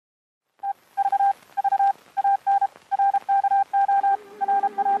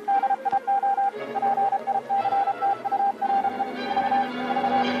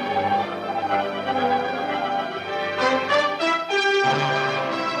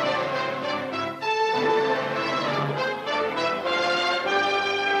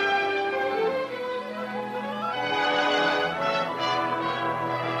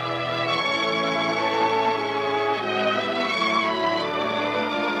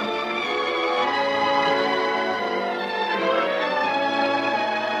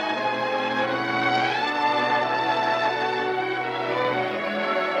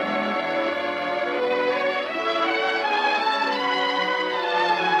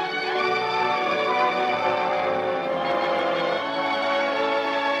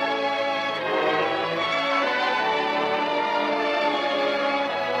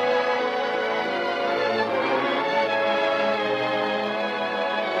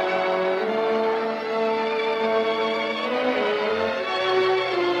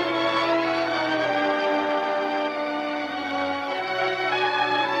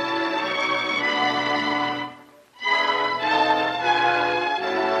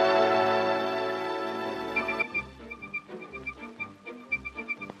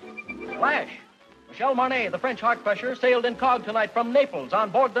Michel Marnet, the French heart crusher, sailed incog tonight from Naples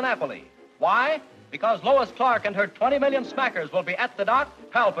on board the Napoli. Why? Because Lois Clark and her 20 million smackers will be at the dock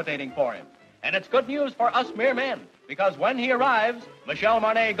palpitating for him. And it's good news for us mere men, because when he arrives, Michel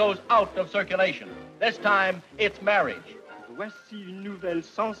Marnet goes out of circulation. This time, it's marriage. Voici une nouvelle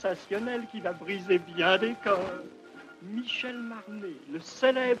sensationnelle qui va briser bien des corps. Michel Marnet, le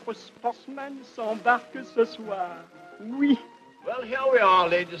célèbre sportsman, s'embarque ce soir. Oui. Well, here we are,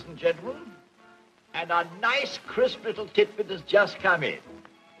 ladies and gentlemen. And a nice, crisp little tidbit has just come in.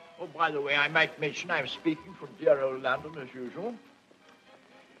 Oh, by the way, I might mention I'm speaking from dear old London as usual.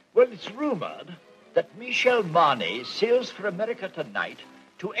 Well, it's rumored that Michel Marnet sails for America tonight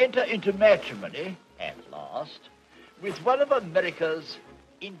to enter into matrimony, at last, with one of America's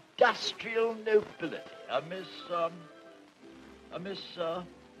industrial nobility, a Miss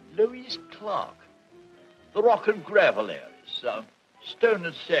Lois Clark. The rock and gravel heiress, stone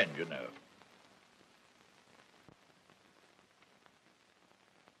and sand, you know.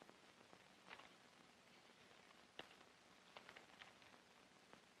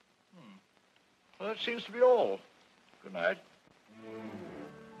 Well, that seems to be all. Good night.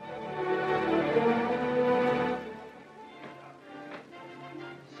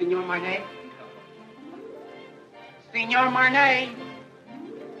 Signor Marnet? Signor Marnet?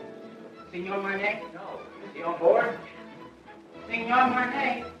 Signor Marnet? No. Is he on board? Signor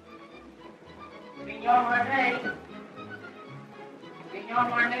Marnet? Signor Marnet? Signor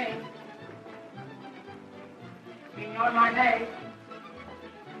Marnet? Signor Marnet?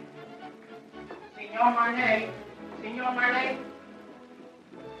 Signor Marnet? Signor Marnet?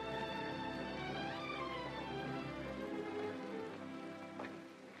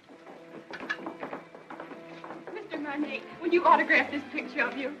 Mr. Marnet, will you autograph this picture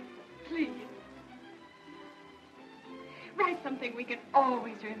of you? Please. Write something we can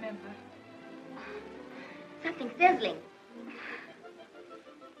always remember. Something sizzling.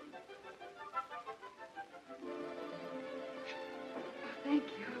 Thank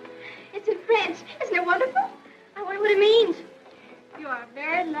you. It's in French. Isn't it wonderful? I wonder what it means. You are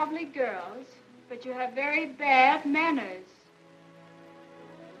very lovely girls, but you have very bad manners.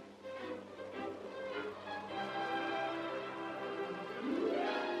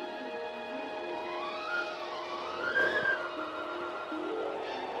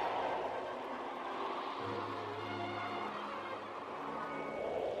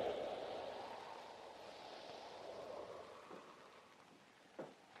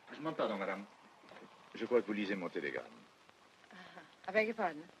 Pardon, madame. Je crois que vous lisez mon télégramme. I beg your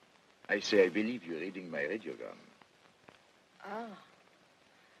pardon? I say I believe you're reading my radiogram. Oh.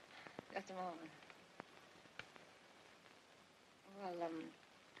 Just a moment. Well,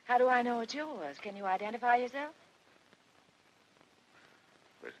 how do I know it's yours? Can you identify yourself?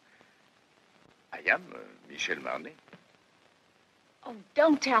 Well, I am Michel Marnet. Oh,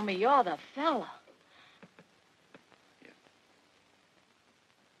 don't tell me you're the fella.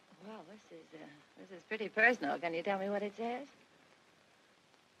 Well, this is pretty personal. Can you tell me what it says?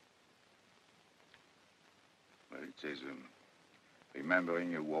 Well, it says,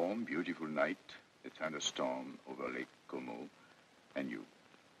 remembering a warm, beautiful night, a thunderstorm over Lake Como, and you.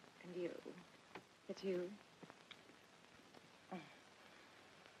 And you. It's you. Oh.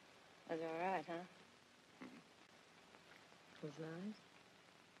 That's all right, huh? Mm-hmm. It was nice.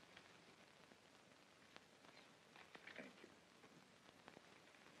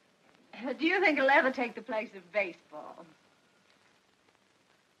 Do you think it'll ever take the place of baseball?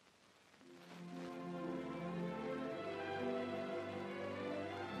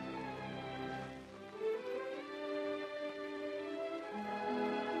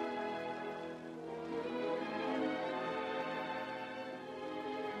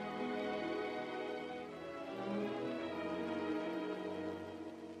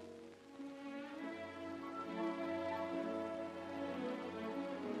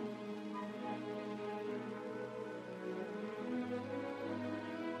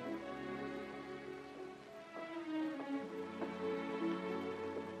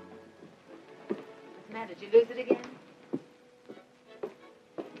 Did you lose it again?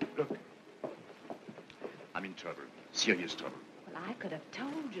 Look. I'm in trouble. Serious trouble. Well, I could have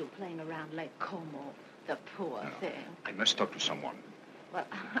told you playing around Lake Como. The poor thing. I must talk to someone. Well,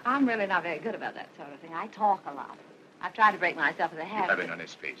 I'm really not very good about that sort of thing. I talk a lot. I've tried to break myself of the habit. You have an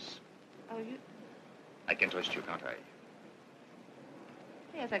honest face. Oh, you? I can trust you, can't I?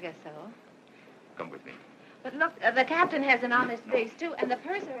 Yes, I guess so. Come with me. But look, the captain has an honest face, too, and the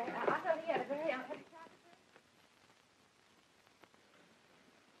purser, I thought he had a very honest...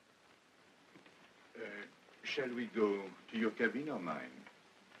 Shall we go to your cabin or mine?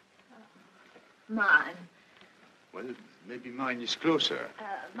 Mine. Well, maybe mine is closer.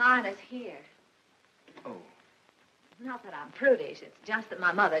 Mine is here. Oh. Not that I'm prudish. It's just that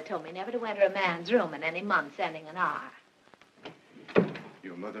my mother told me never to enter a man's room in any month ending in R.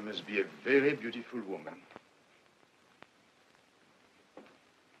 Your mother must be a very beautiful woman.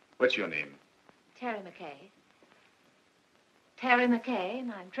 What's your name? Terry McKay. Terry McKay,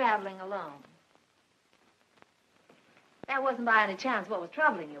 and I'm traveling alone. That wasn't by any chance what was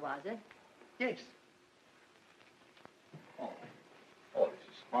troubling you, was it? Yes. Oh, this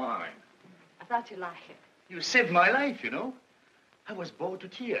is fine. I thought you'd like it. You saved my life, you know. I was bored to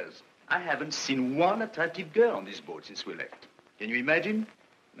tears. I haven't seen one attractive girl on this boat since we left. Can you imagine?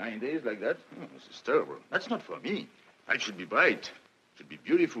 9 days like that? Oh, this is terrible. That's not for me. I should be bright. Should be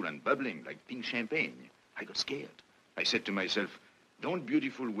beautiful and bubbling like pink champagne. I got scared. I said to myself, don't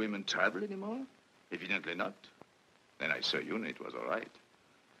beautiful women travel anymore? Evidently not. Then I saw you and it was all right.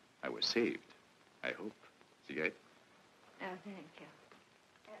 I was saved. I hope. Cigarette? Oh, thank you.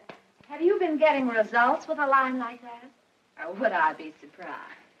 Have you been getting results with a line like that? Or would I be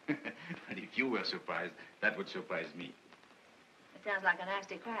surprised? And if you were surprised, that would surprise me. It sounds like a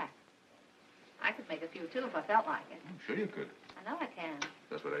nasty crack. I could make a few, too, if I felt like it. I'm sure you could. I know I can.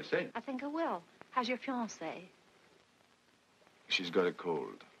 That's what I say. I think I will. How's your fiancée? She's got a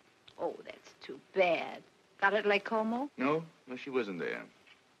cold. Oh, that's too bad. Got it at Lake Como? No, she wasn't there.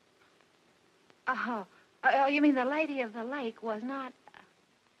 Oh, you mean the lady of the lake was not...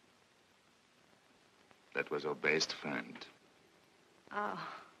 That was her best friend. Oh.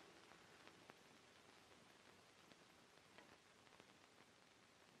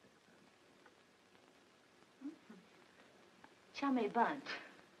 Chummy bunch.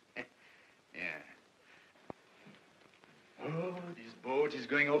 Yeah. Oh, this boat is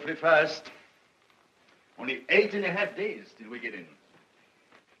going awfully fast. Only 8.5 days till we get in.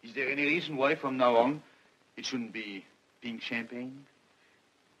 Is there any reason why from now on it shouldn't be pink champagne?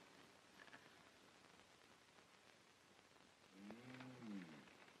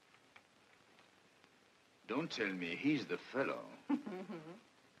 Don't tell me he's the fellow.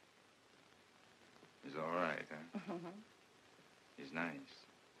 He's all right, huh? He's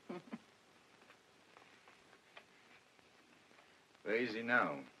nice. Where is he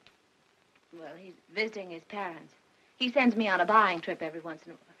now? Well, he's visiting his parents. He sends me on a buying trip every once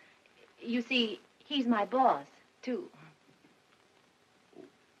in a while. You see, he's my boss, too.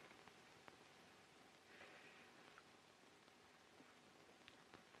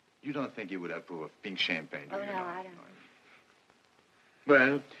 You don't think he would approve of pink champagne, do Oh, you? no, I don't.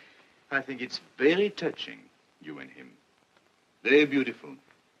 Well, I think it's very touching, you and him. Very beautiful.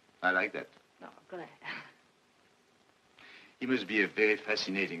 I like that. Oh, glad. He must be a very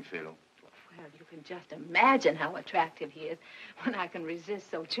fascinating fellow. Well, you can just imagine how attractive he is when I can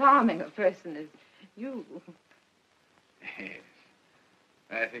resist so charming a person as you. Yes.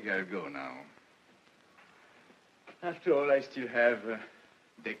 I think I'll go now. After all, I still have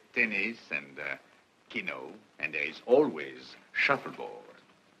deck tennis and keno, and there is always shuffleboard.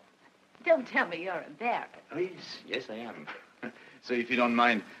 Don't tell me you're embarrassed. Oh, yes, I am. So if you don't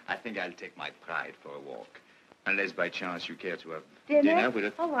mind, I think I'll take my pride for a walk. Unless by chance you care to have dinner with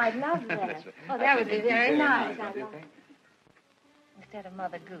us. Oh, I'd love that. Oh, that would be very nice. Instead of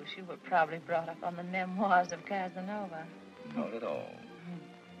Mother Goose, you were probably brought up on the memoirs of Casanova. Not at all.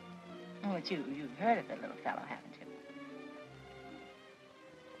 Oh, but you've heard of the little fellow, haven't you?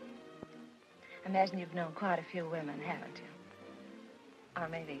 I imagine you've known quite a few women, haven't you? Or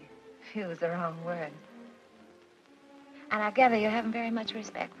maybe few is the wrong word. And I gather you haven't very much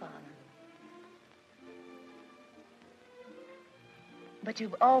respect for them. But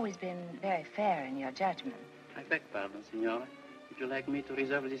you've always been very fair in your judgment. I beg pardon, Signora. Would you like me to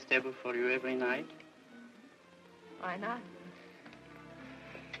reserve this table for you every night? Why not?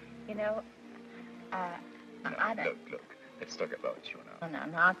 You know, I don't... Look. Let's talk about you now. Oh, no,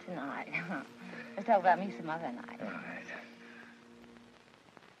 not tonight. Let's talk about me some other night. All right.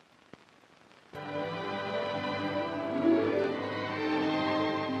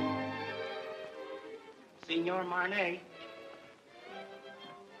 Signor Marnet.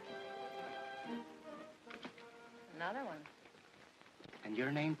 Another one. And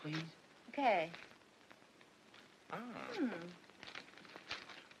your name, please? Okay. Ah.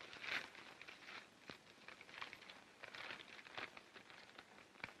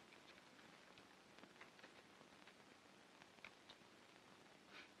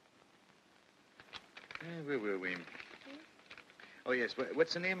 Where were we? Oh, yes.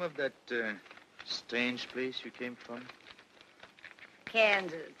 What's the name of that strange place you came from?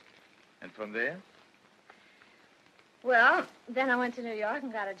 Kansas. And from there? Well, then I went to New York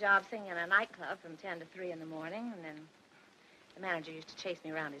and got a job singing in a nightclub from 10 to 3 in the morning, and then the manager used to chase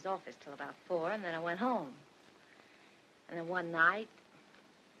me around his office till about 4, and then I went home. And then one night,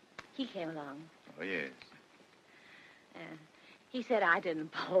 he came along. Oh, yes. And he said I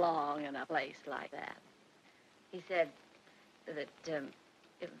didn't belong in a place like that. He said that,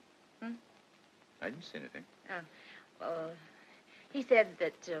 I didn't say anything. He said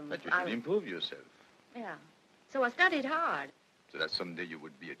that, That you should improve yourself. Yeah. So I studied hard. So that someday you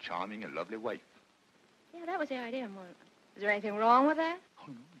would be a charming and lovely wife. Yeah, that was the idea. Well, is there anything wrong with that? Oh,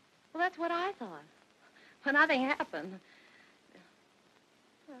 no. Well, that's what I thought. But nothing happened.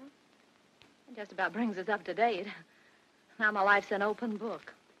 Well, it just about brings us up to date. Now my life's an open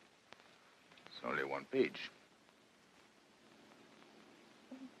book. It's only one page.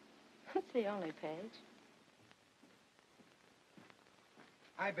 It's the only page.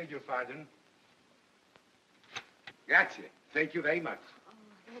 I beg your pardon. Grazie. Thank you very much. Oh,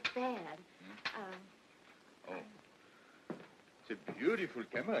 that's bad. Oh. It's a beautiful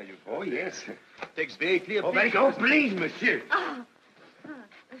camera you've got. Oh, yes. Takes very clear Oh, very pictures. good. Please, monsieur. Oh.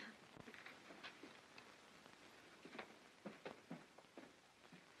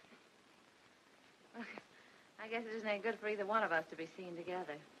 I guess it isn't any good for either one of us to be seen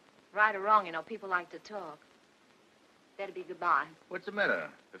together. Right or wrong, you know, people like to talk. Better be goodbye. What's the matter?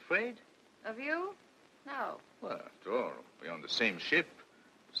 Afraid? Of you? No. Well, after all, we're on the same ship.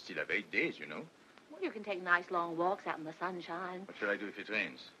 Still have 8 days, you know. Well, you can take nice long walks out in the sunshine. What shall I do if it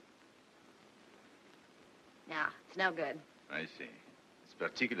rains? No, it's no good. I see. It's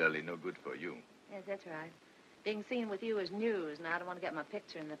particularly no good for you. Yes, that's right. Being seen with you is news, and I don't want to get my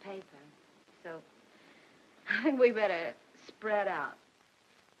picture in the paper. So, I think we better spread out.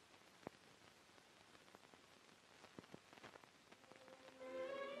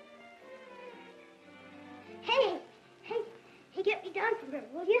 Hey, get me down from her,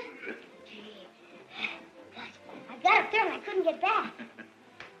 will you? Gee, I got up there and I couldn't get back.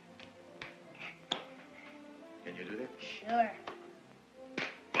 Can you do that? Sure.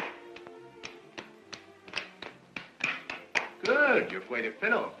 Good. You're quite a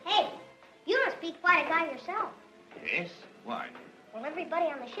fellow. Hey, you must be quite a guy yourself. Yes? Why? Well, everybody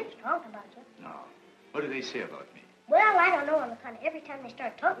on the ship's talking about you. No. What do they say about me? Well, I don't know on the kind of every time they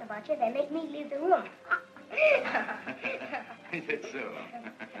start talking about you, they make me leave the room. Is that so?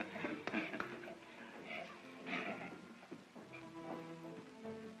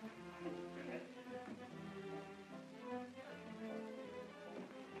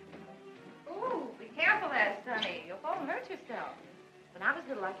 Ooh, be careful there, Sonny. You'll fall and hurt yourself. When I was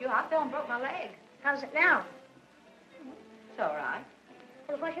little like you, I fell and broke my leg. How's it now? It's all right.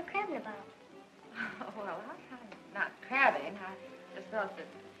 Well, what you crabbing about? Oh, well, I'm kind of not crabbing. I just thought that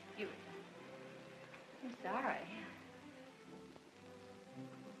you... I'm sorry.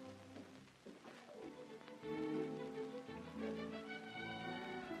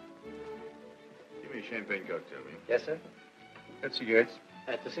 Give me a champagne cocktail, will you? Yes, sir? Got cigarettes?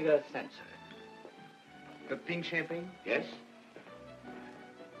 At the cigarette stand, sir. Got pink champagne? Yes?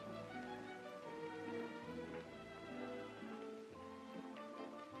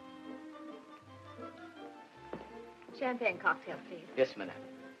 Champagne cocktail, please. Yes, madame.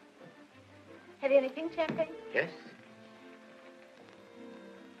 Have you any pink champagne? Yes?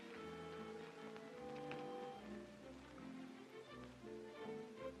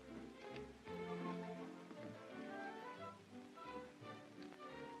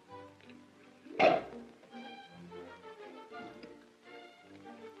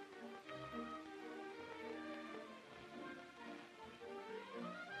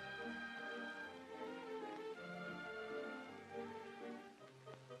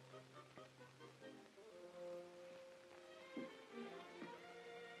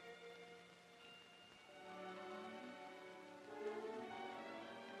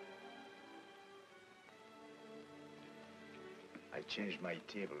 I changed my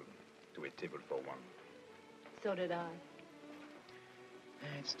table to a table for one. So did I.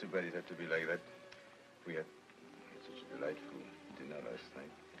 It's too bad it had to be like that. We had such a delightful dinner last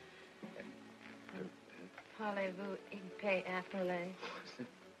night. And, Parlez-vous in paix afterlay?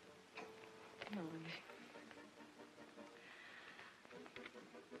 No.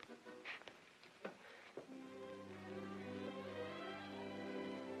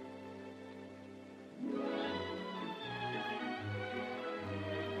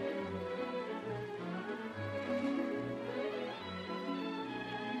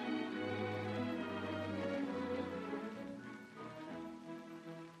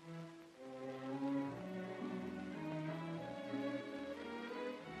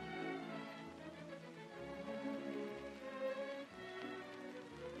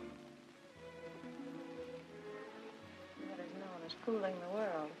 fooling the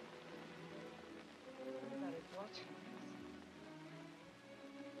world. Everybody's watching us.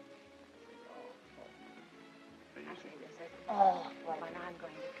 I say this is awful, and I'm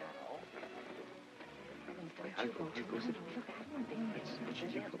going to go. Don't you go too long. Look, I don't think it's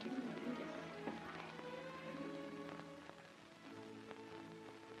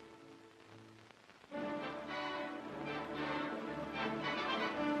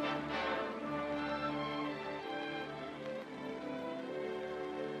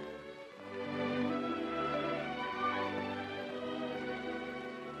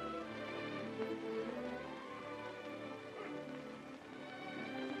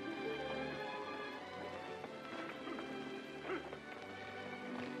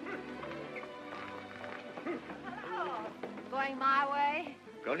going my way?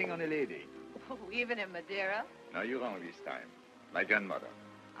 Calling on a lady. Oh, even in Madeira? No, you're wrong this time. My grandmother.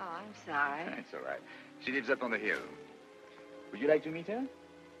 Oh, I'm sorry. It's all right. She lives up on the hill. Would you like to meet her?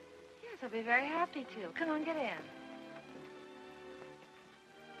 Yes, I'll be very happy to. Come on, get in.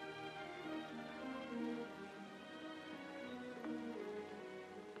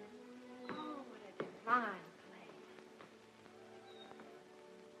 Oh, what a divine place.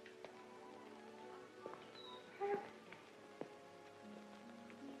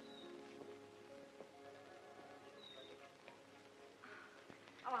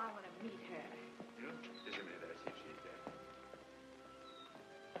 Oh, I want to meet her. Just a minute. I'll see if she's there.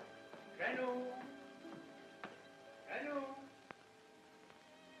 Hello. Hello.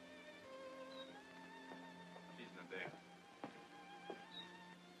 She's not there.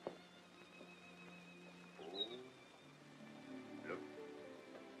 Oh. Look.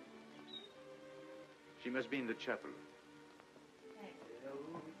 She must be in the chapel.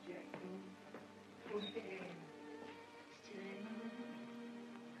 Hello, Jack.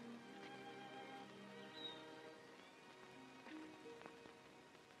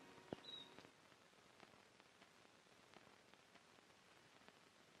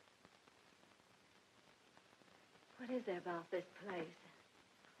 What is there about this place?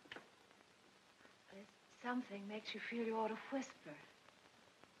 There's something makes you feel you ought to whisper.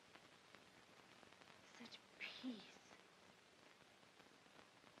 Such peace.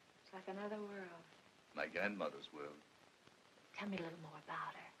 It's like another world. My grandmother's world. Tell me a little more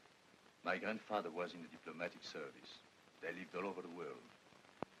about her. My grandfather was in the diplomatic service. They lived all over the world.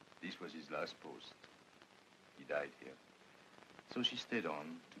 This was his last post. He died here. So she stayed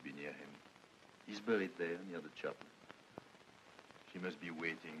on to be near him. He's buried there near the chapel. She must be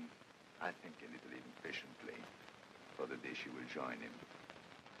waiting, I think, a little impatiently, for the day she will join him.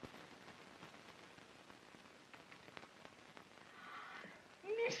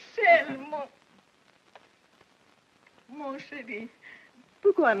 Michel, mon chéri,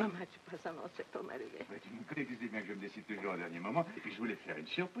 pourquoi ne m'as-tu pas annoncé ton arrivée? Tu me connais, tu sais bien que je me décide toujours au dernier moment, et puis je voulais faire une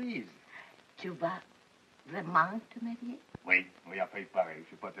surprise. Tu vas vraiment te marier? Oui, enfin, il paraît. Je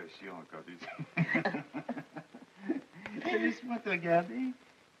suis pas très sûr encore du tout. Laisse-moi te regarder.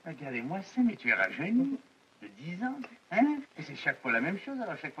 Regardez-moi ça, mais tu es rajeuni de 10 ans, hein? Et c'est chaque fois la même chose.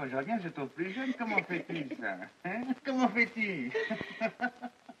 Alors, chaque fois que je reviens, je trouve plus jeune. Comment fais-tu, ça? Hein? Comment fais-tu?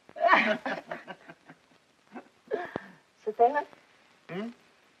 C'est elle? Hmm?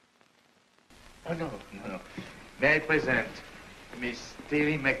 Oh, no. May I present Miss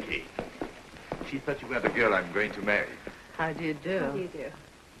Terry McKay? She thought you were the girl I'm going to marry. How do you do? How do you do?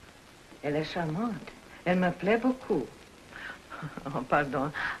 Elle est charmante. Elle me plaît beaucoup. Oh,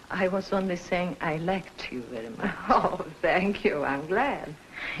 pardon. I was only saying I liked you very much. Oh, thank you. I'm glad.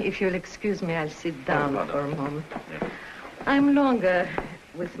 If you'll excuse me, I'll sit down pardon. for a moment. Yeah. I'm longer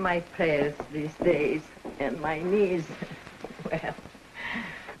with my prayers these days, and my knees, well,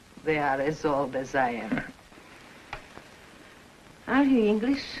 they are as old as I am. Are you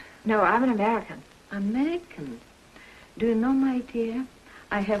English? No, I'm an American. American? Do you know, my dear,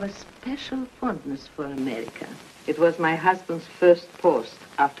 I have a special fondness for America. It was my husband's first post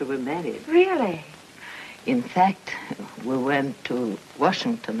after we married. Really? In fact, we went to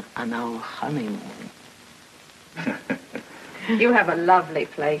Washington on our honeymoon. You have a lovely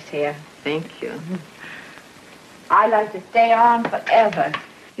place here. Thank you. I'd like to stay on forever.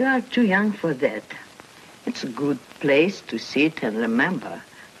 You are too young for that. It's a good place to sit and remember,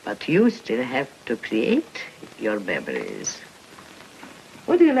 but you still have to create your memories.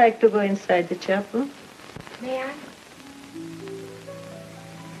 Would you like to go inside the chapel? May I?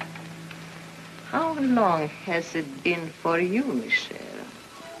 How long has it been for you, Michel?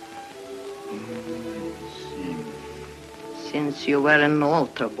 Since you were an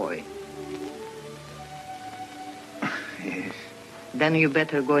altar boy. Yes. Then you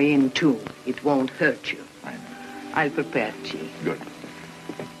better go in, too. It won't hurt you. I know. I'll prepare tea. Good.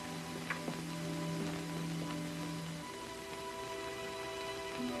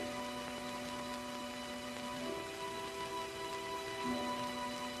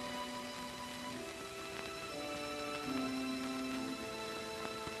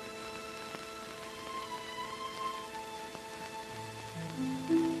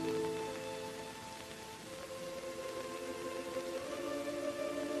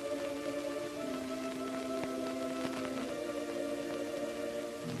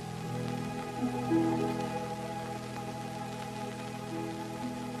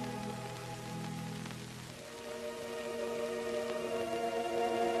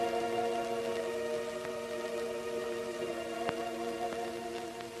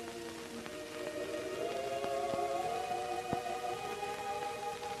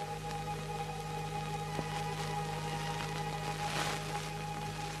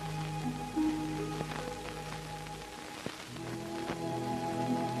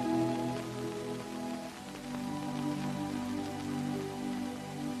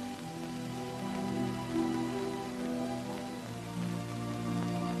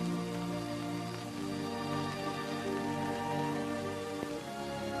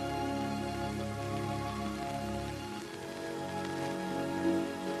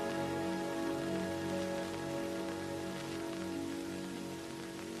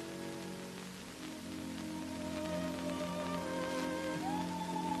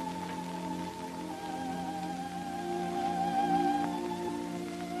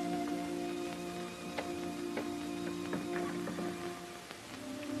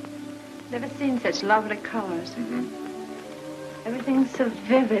 Never seen such lovely colors. Everything's so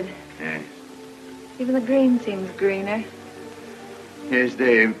vivid. Yes. Even the green seems greener. Yes,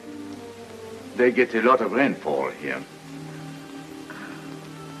 they get a lot of rainfall here.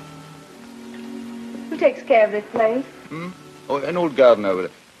 Who takes care of this place? Oh, an old gardener over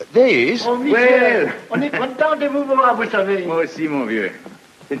there. There he is. Oh, Michel, on est content de vous voir, vous savez. Moi aussi, mon vieux.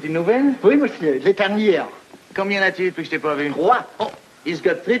 C'est une nouvelle? Oui, monsieur, les dernières. Combien a-t-il depuis que je t'ai pas vu? 3. Oh, he's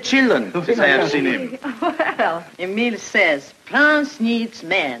got 3 children since I have seen him. Well, Emile says France needs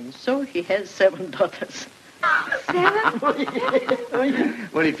men, so he has 7 daughters. 7?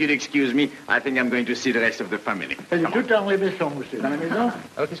 Well, if you'll excuse me, I think I'm going to see the rest of the family. Elle est toute dans les maisons, monsieur. Dans la maison?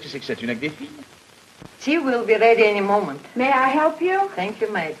 Alors, qu'est-ce que c'est que ça? Tu n'as que des filles? Tea will be ready any moment. May I help you? Thank you,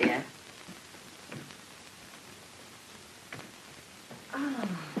 my dear. Oh,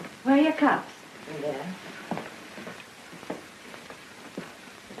 where are your cups? There.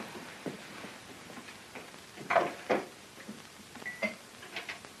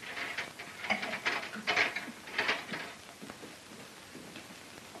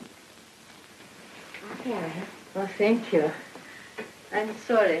 Oh, thank you. I'm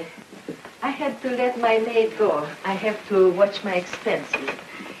sorry. I had to let my maid go. I have to watch my expenses.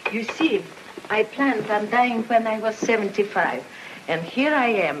 You see, I planned on dying when I was 75. And here I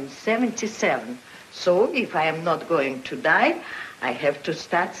am, 77. So if I am not going to die, I have to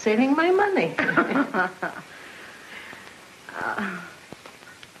start saving my money.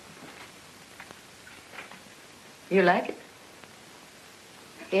 You like it?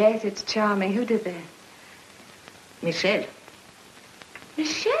 Yes, it's charming. Who did that? Michel.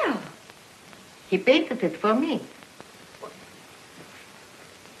 Michel. He painted it for me.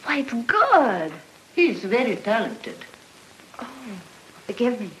 Why, it's good. He's very talented. Oh,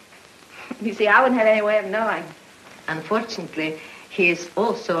 forgive me. You see, I wouldn't have any way of knowing. Unfortunately, he is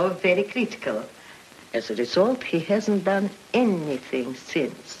also very critical. As a result, he hasn't done anything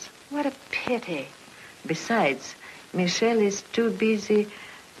since. What a pity. Besides, Michel is too busy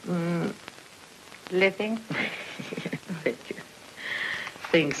Living? Thank you.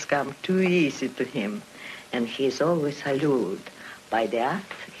 Things come too easy to him, and he is always allured by the art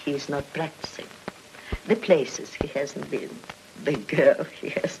he is not practicing, the places he hasn't been, the girl he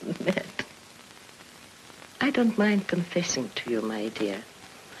hasn't met. I don't mind confessing to you, my dear,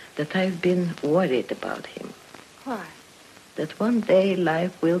 that I've been worried about him. Why? That one day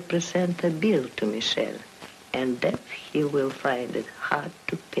life will present a bill to Michel, and that he will find it hard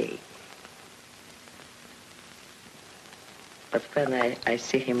to pay. But when I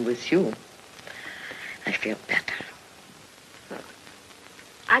see him with you, I feel better.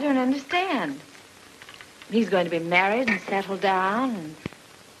 I don't understand. He's going to be married and settle down, and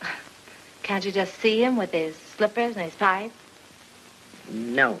can't you just see him with his slippers and his pipe?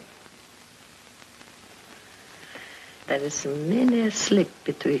 No. There is many a slip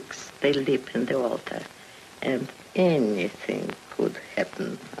betwixt the lip and the altar, and anything could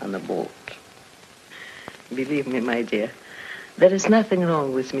happen on a boat. Believe me, my dear, there is nothing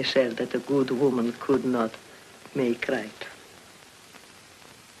wrong with Michel that a good woman could not make right.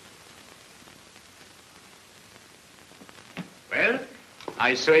 Well,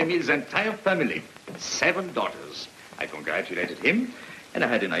 I saw Emile's entire family. 7 daughters. I congratulated him, and I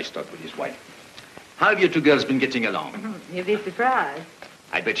had a nice talk with his wife. How have you two girls been getting along? You'd be surprised.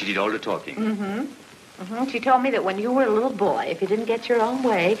 I bet she did all the talking. She told me that when you were a little boy, if you didn't get your own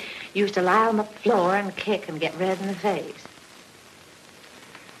way, you used to lie on the floor and kick and get red in the face.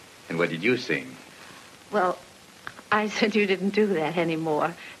 And what did you sing? Well, I said you didn't do that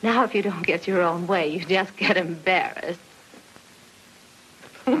anymore. Now, if you don't get your own way, you just get embarrassed.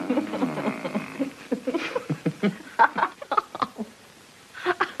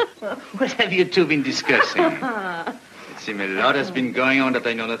 What have you two been discussing? It seems a lot has been going on that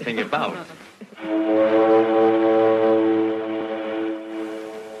I know nothing about.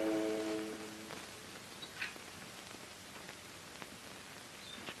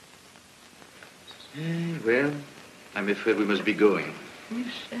 Well, I'm afraid we must be going.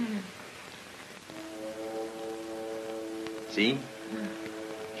 See?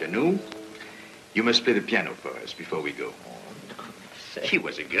 Janou, you must play the piano for us before we go. She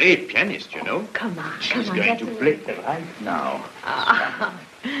was a great pianist, you know. Come on, She's going to play right now.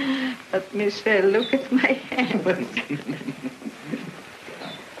 But, Michel, look at my hands.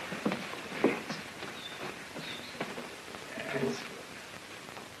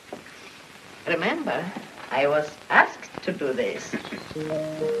 Remember, I was asked to do this.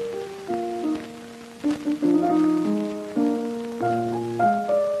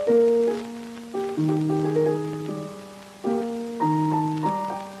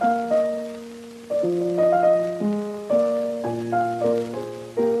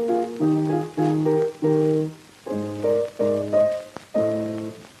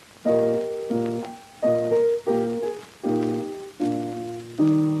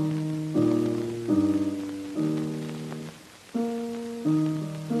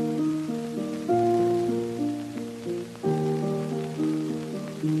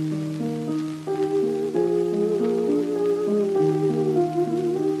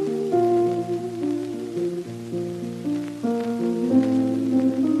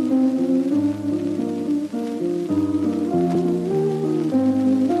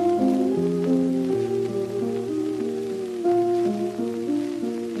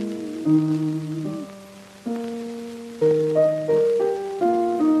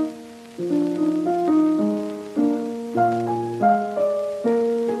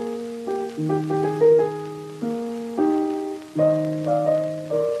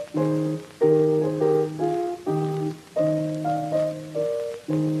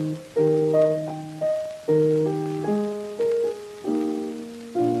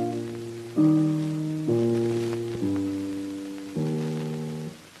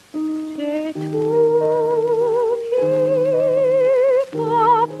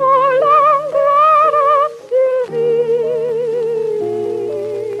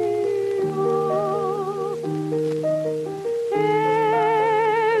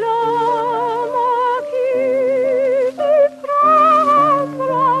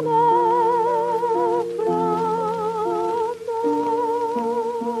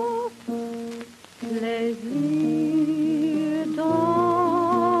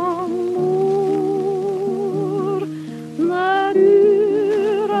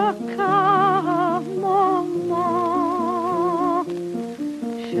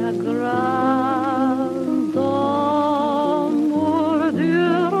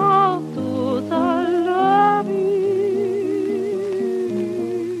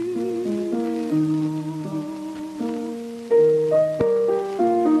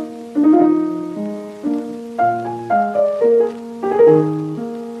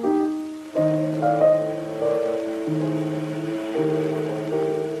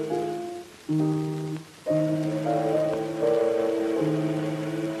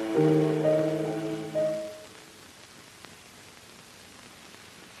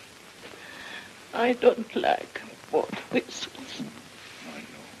 I don't like both whistles. I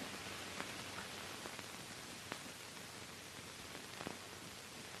know.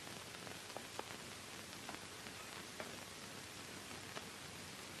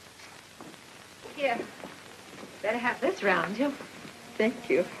 Here. Better have this round you. Thank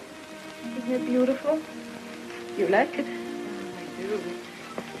you. Isn't it beautiful? You like it? I do.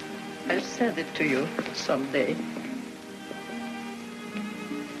 I'll send it to you someday.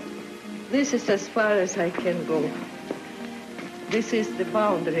 This is as far as I can go. This is the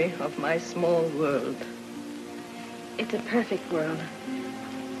boundary of my small world. It's a perfect world.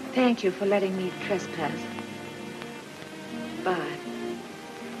 Thank you for letting me trespass. Bye.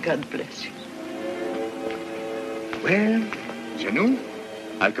 God bless you. Well, Janou,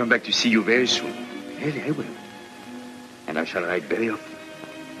 I'll come back to see you very soon. Really, I will. And I shall write very often.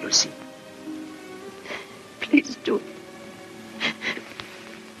 You'll see. Please do.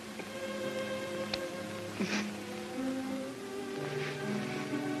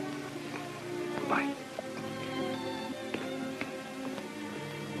 Goodbye.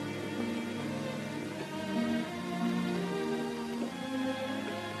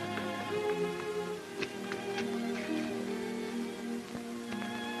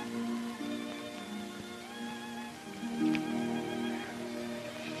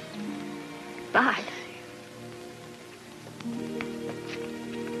 Bye.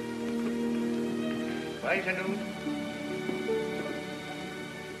 Bye, Janou.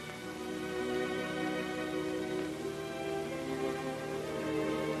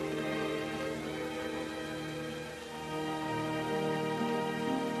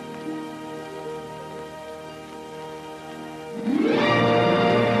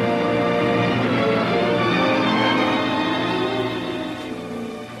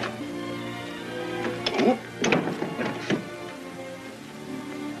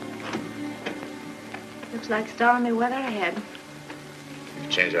 Looks like stormy weather ahead. We've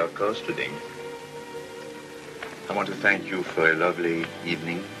changed our course today. I want to thank you for a lovely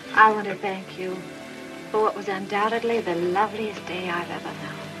evening. I want to thank you for what was undoubtedly the loveliest day I've ever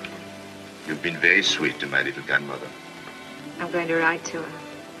known. You've been very sweet to my little grandmother. I'm going to write to her.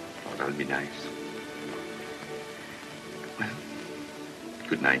 Oh, that'll be nice. Well,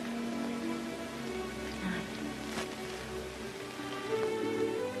 good night.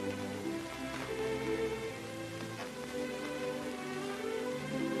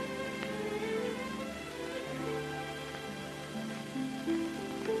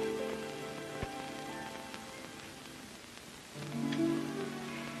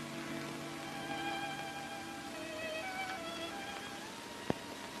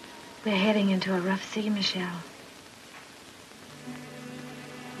 We're heading into a rough sea, Michel.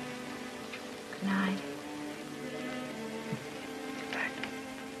 Good night.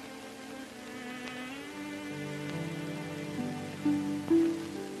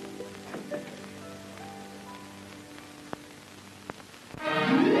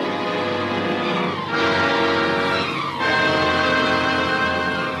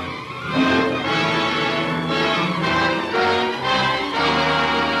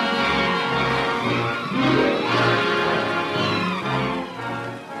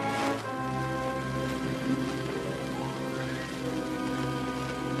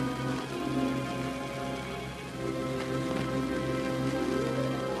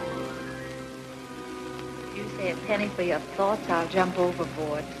 A penny for your thoughts, I'll jump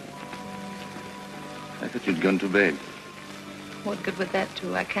overboard. I thought you'd gone to bed. What good would that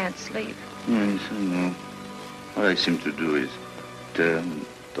do? I can't sleep. Yes, I know. All I seem to do is turn,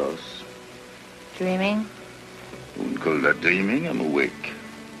 toss. Dreaming? I wouldn't call that dreaming. I'm awake.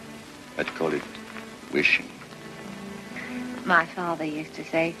 I'd call it wishing. My father used to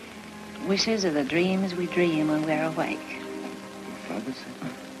say, wishes are the dreams we dream when we're awake. Your father said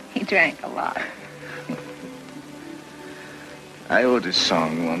that? He drank a lot. I wrote a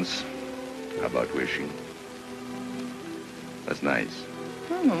song once about wishing. That's nice.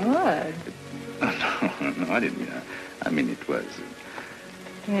 What? No, I didn't mean that. I mean, it was.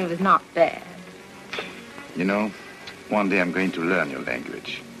 It was not bad. You know, one day I'm going to learn your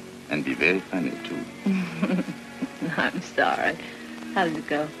language and be very funny, too. I'm sorry. How did it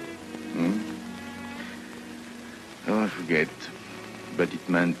go? Oh, I forget. But it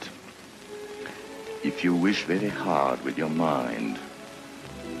meant if you wish very hard with your mind,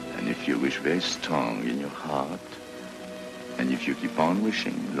 and if you wish very strong in your heart, and if you keep on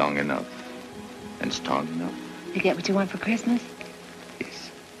wishing long enough and strong enough. You get what you want for Christmas?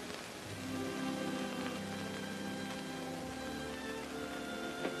 Yes.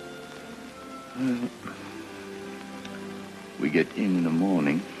 Well, we get in the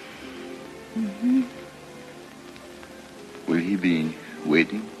morning. Mm-hmm. Will he be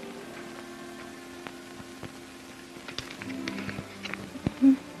waiting?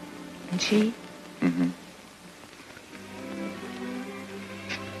 Mm-hmm. And she? Mm-hmm.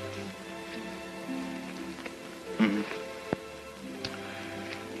 Mm-hmm.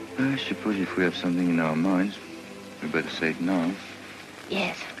 I suppose if we have something in our minds, we better say it now.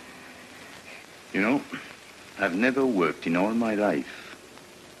 Yes. You know, I've never worked in all my life.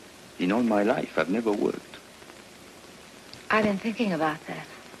 In all my life, I've never worked. I've been thinking about that.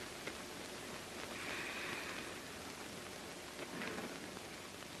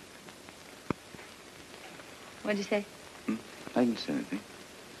 What'd you say? I didn't say anything.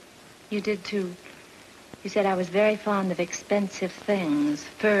 You did too. You said I was very fond of expensive things,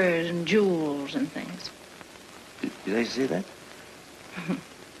 furs and jewels and things. Did I say that?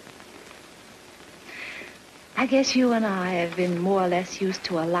 I guess you and I have been more or less used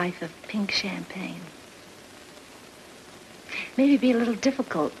to a life of pink champagne. Maybe be a little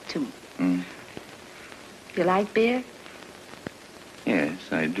difficult to... You like beer? Yes,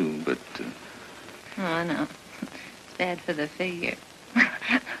 I do, but... Oh, no. It's bad for the figure.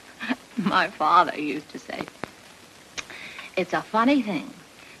 My father used to say, it's a funny thing,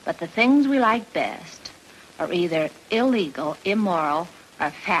 but the things we like best are either illegal, immoral,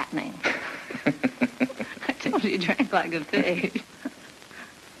 or fattening. I told you drank like a pig.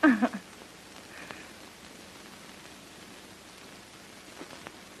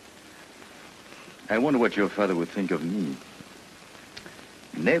 I wonder what your father would think of me.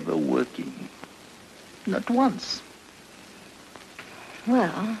 Never working. Not once.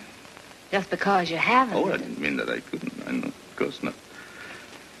 Well, just because you haven't. Oh, I didn't mean that I couldn't. I know, of course not.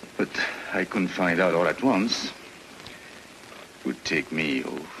 But I couldn't find out all at once. It would take me,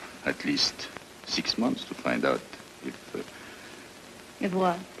 at least 6 months to find out if... If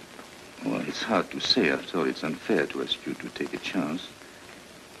what? Well, it's hard to say. After all, it's unfair to ask you to take a chance.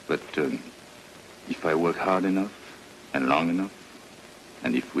 But if I work hard enough and long enough,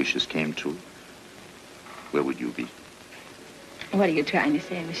 and if wishes came true, where would you be? What are you trying to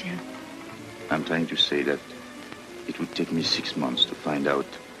say, Michel? I'm trying to say that it would take me 6 months to find out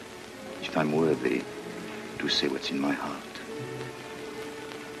if I'm worthy to say what's in my heart.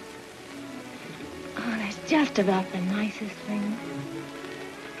 Oh, that's just about the nicest thing.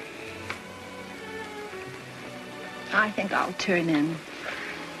 I think I'll turn in,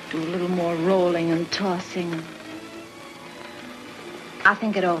 do a little more rolling and tossing. I'll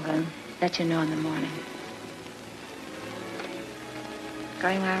think it over and let you know in the morning.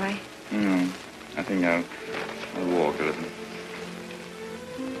 Going my way? No, I think I'll walk a little.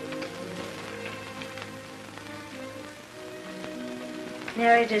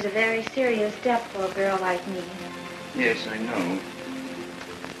 Marriage is a very serious step for a girl like me. Yes, I know.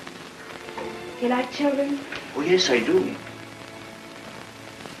 You like children? Oh, yes, I do.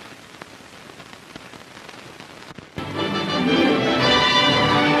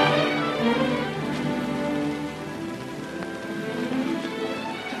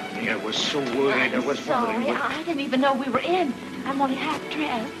 I was so worried. I was sorry. I didn't even know we were in. I'm only half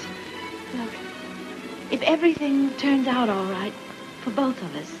dressed. Look, if everything turns out all right for both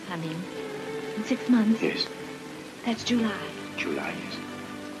of us, I mean, in 6 months. Yes. That's July. July, yes.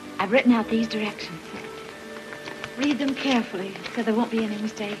 I've written out these directions. Read them carefully so there won't be any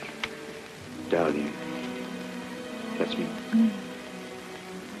mistake. Darling, that's me.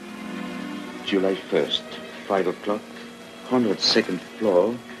 July 1st, 5 o'clock, 102nd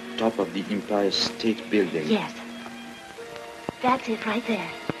floor, top of the Empire State Building. Yes. That's it right there.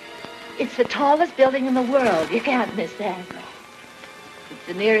 It's the tallest building in the world. You can't miss that. It's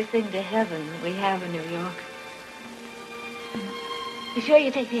the nearest thing to heaven we have in New York. You sure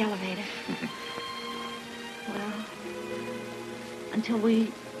you take the elevator? Well, until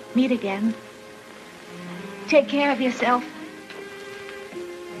we meet again, take care of yourself.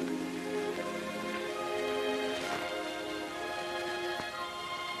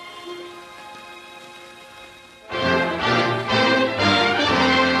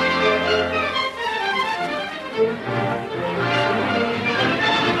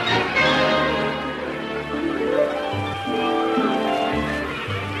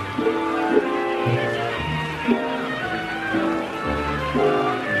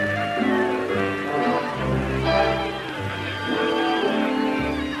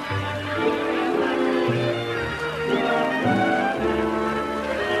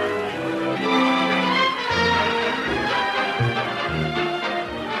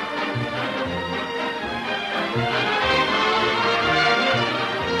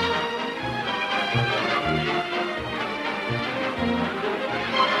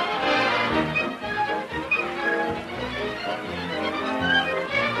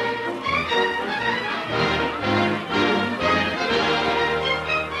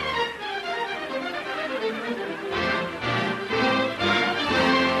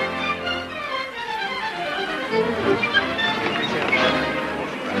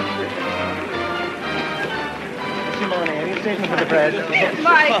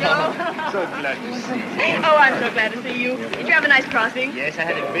 Michael. So glad to see you. Oh, I'm so glad to see you. Did you have a nice crossing? Yes, I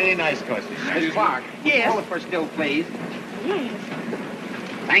had a very nice crossing. Miss Clark, yes. Call it for still, please. Yes.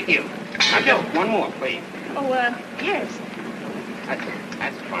 Thank you. Now, just one more, please. Oh, yes.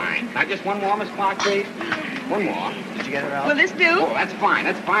 That's fine. Now, just one more, Miss Clark, please. One more. Did you get her out? Will this do? Oh, that's fine.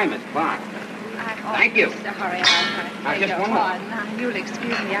 That's fine, Miss Clark. Thank you. Mr. Hurry, I'll Now, beg just your one more. pardon. Now, you'll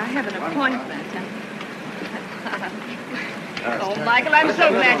excuse me. I have an appointment. Oh, Michael, I'm so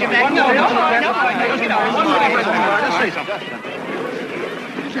glad you're back. No, Just say something.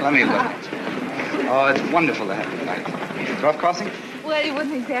 Let me look. Oh, it's wonderful to have you tonight. Rough crossing? Well, you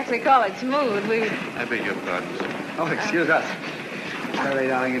wouldn't exactly call it smooth. I beg your pardon, sir. Oh, excuse us. Sorry,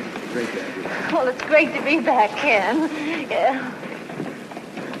 darling, it's great to have you. Well, it's great to be back, Ken. Yeah.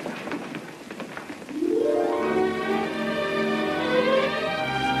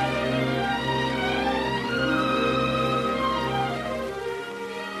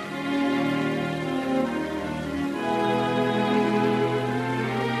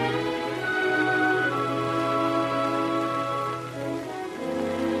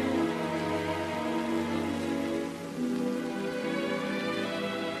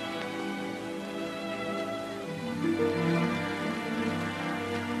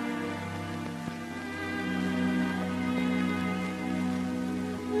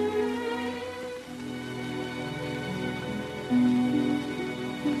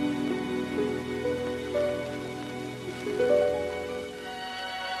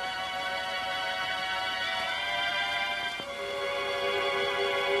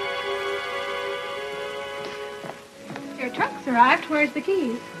 Your trunk's arrived. Where's the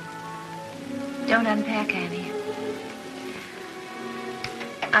keys? Don't unpack, Annie.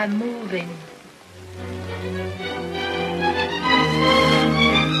 I'm moving.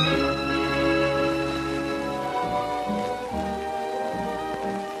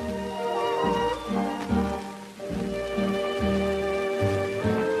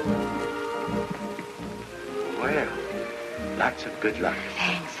 Well, lots of good luck.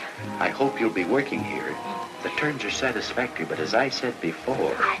 Thanks. I hope you'll be working here. The terms are satisfactory, but as I said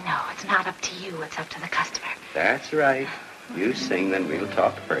before... I know. It's not up to you. It's up to the customer. That's right. You sing, then we'll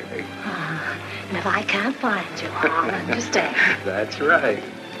talk further. And if I can't find you, I'll understand. That's right.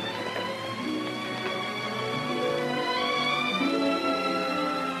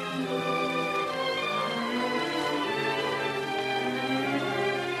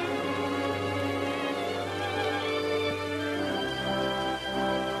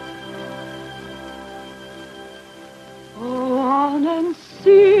 Go on and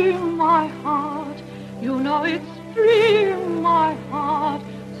sing, my heart. You know it's free, my heart.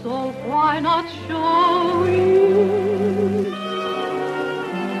 So why not show it?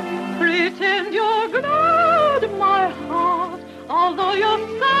 Pretend you're glad, my heart. Although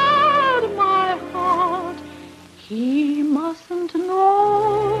you're sad, my heart. He mustn't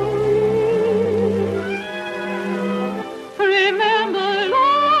know it. Remember,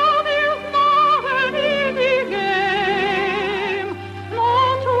 love is not an easy game. No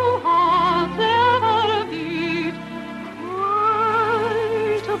two hearts ever beat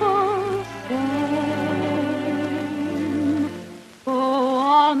quite the same. Go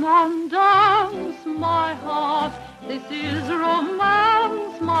on and dance, my heart. This is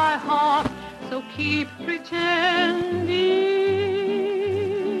romance, my heart. So keep pretending.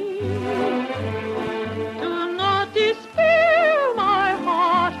 Do not despair, my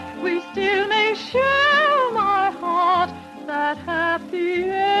heart. We still may share, my heart, that happy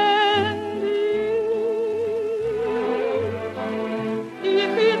ending.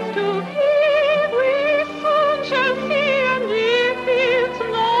 If it's to be, we soon shall see. And if it's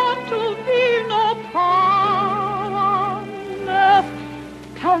not to be, no power on earth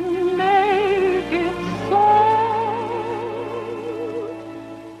can make it so.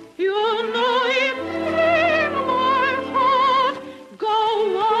 You know it's in my heart. Go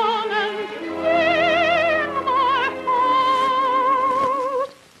on and sing, my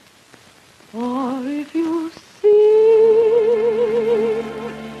heart. Or if you sing,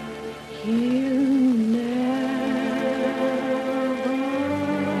 he'll never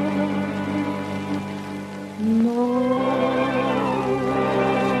know.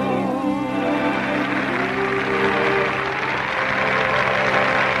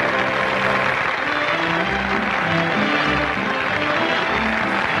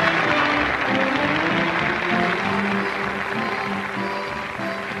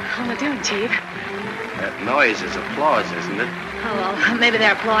 How are you doing, Chief? That noise is applause, isn't it? Oh, well, maybe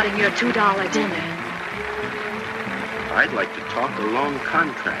they're applauding your $2 dinner. I'd like to talk a long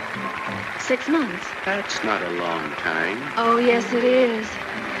contract. 6 months. That's not a long time. Oh, yes, it is.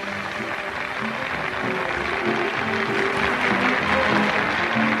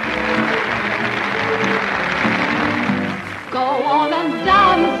 Go on and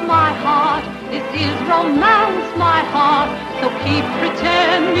dance, my heart. This is romance, my heart. So keep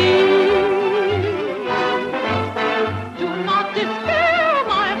pretending. Do not despair,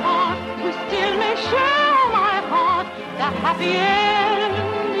 my heart. We still may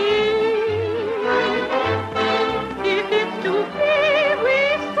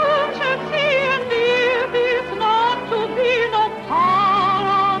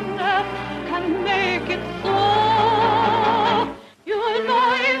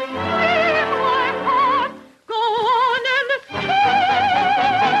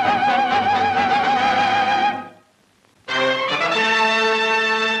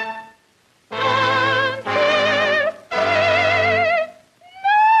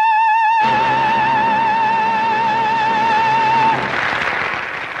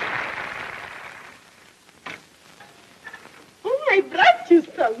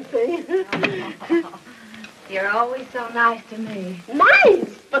something. You're always so nice to me.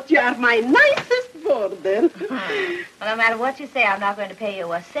 Nice, but you are my nicest boarder. Well, no matter what you say, I'm not going to pay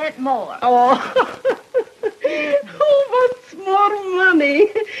you a cent more. Oh, who wants more money?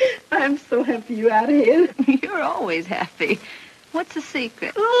 I'm so happy you are here. You're always happy. What's the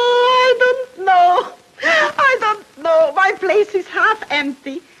secret? Oh, I don't know. I don't know. My place is half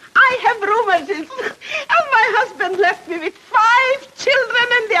empty. I have rheumatism, and my husband left me with 5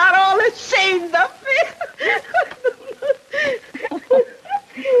 children, and they are all ashamed of me.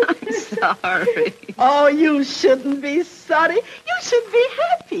 I'm sorry. Oh, you shouldn't be sorry. You should be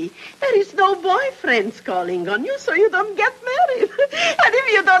happy. There is no boyfriends calling on you, so you don't get married. And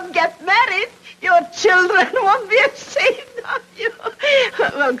if you don't get married, your children won't be ashamed of you.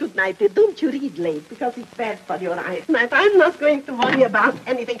 Well, good night, dear. Don't you read late, because it's bad for your eyes. I'm not going to worry about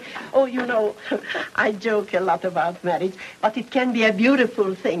anything. Oh, you know, I joke a lot about marriage, but it can be a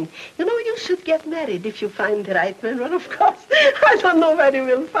beautiful thing. You know, you should get married if you find the right man. Well, of course, I don't know where you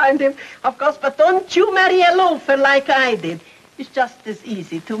will find him, of course, but don't you marry a loafer like I did. It's just as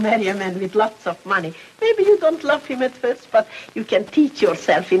easy to marry a man with lots of money. Maybe you don't love him at first, but you can teach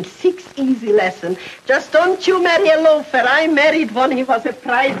yourself in 6 easy lessons. Just don't you marry a loafer. I married one. He was a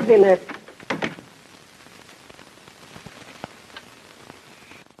prize winner.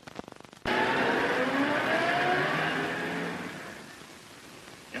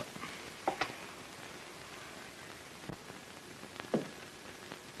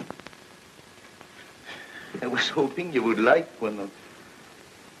 I was hoping you would like one of...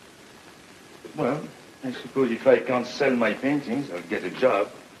 Well, I suppose if I can't sell my paintings, I'll get a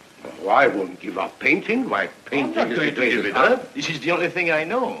job. Oh, I won't give up painting. Why, painting I'm not going to give it up. This is the only thing I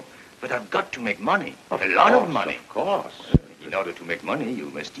know. But I've got to make money. A lot of money. Of course. In order to make money,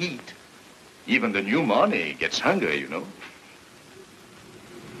 you must eat. Even the new money gets hungry, you know.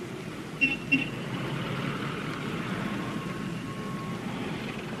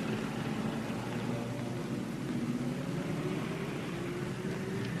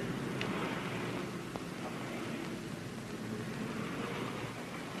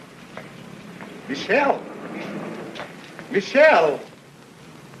 Michel! Michel!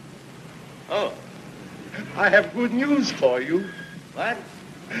 Oh. I have good news for you. What?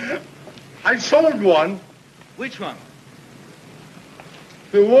 I sold one. Which one?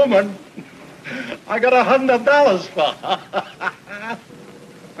 The woman. I got $100 for her.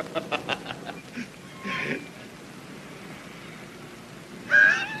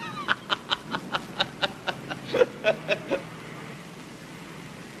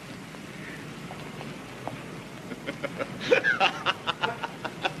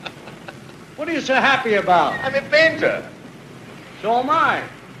 What are you so happy about? I'm a painter. So am I.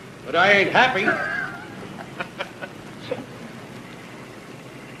 But I ain't happy.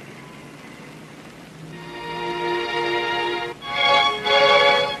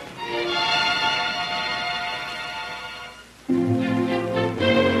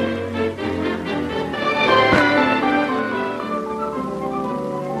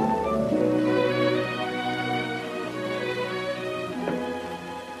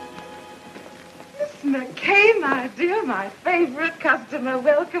 My dear, my favorite customer.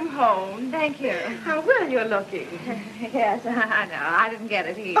 Welcome home. Thank you. How well you're looking. Yes, I know. I didn't get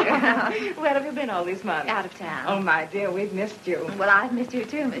it either. Where have you been all these months? Out of town. Oh, my dear, we've missed you. Well, I've missed you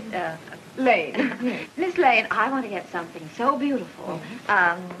too, Miss Lane. Miss Lane, I want to get something so beautiful.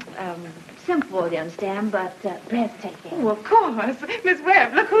 Simple, you understand, but breathtaking. Oh, of course. Miss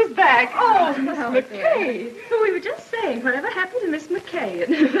Webb, look who's back. Oh, Miss Oh, McKay. Well, we were just saying, whatever happened to Miss McKay?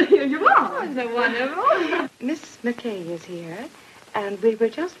 And here you are. Oh, so wonderful. Miss McKay is here, and we were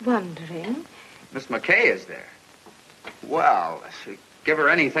just wondering. Miss McKay is there. Well, give her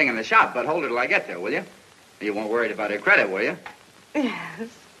anything in the shop, but hold her till I get there, will you? You won't worry about her credit, will you? Yes.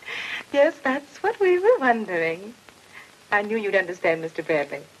 Yes, that's what we were wondering. I knew you'd understand, Mr.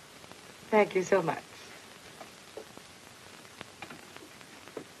 Bradley. Thank you so much.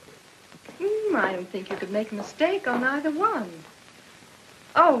 I don't think you could make a mistake on either one.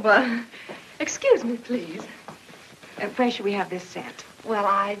 Oh, excuse me, please. Where should we have this set? Well,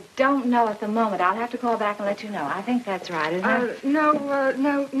 I don't know at the moment. I'll have to call back and let you know. I think that's right, isn't it?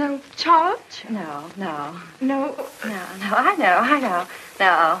 No charge? No. No. I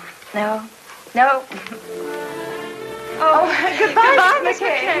know. No. Oh, goodbye, Miss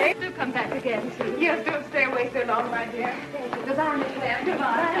McKay. Do come back again, please. Yes, don't stay away so long, my dear. Thank you. Goodbye, Miss Webb.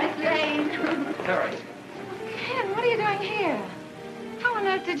 Goodbye, Miss Lane. Terry. Ken, what are you doing here? How on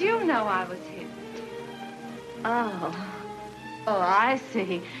earth did you know I was here? Oh. Oh, I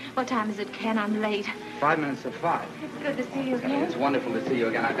see. What time is it, Ken? I'm late. 5 minutes to 5. It's good to see you again. It's wonderful to see you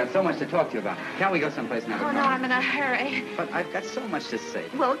again. I've got so much to talk to you about. Can't we go someplace now? Oh, no, I'm in a hurry. But I've got so much to say.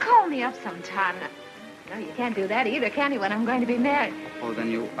 Well, call me up sometime. No, you can't do that either, can you, when I'm going to be married? Oh,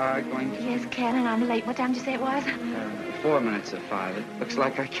 then you are going to... Yes, Ken, and I'm late. What time did you say it was? 4 minutes to 5. It looks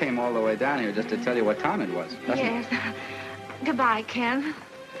like I came all the way down here just to tell you what time it was. Yes. Goodbye, Ken.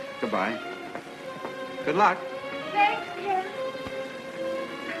 Goodbye. Good luck. Thanks, Ken.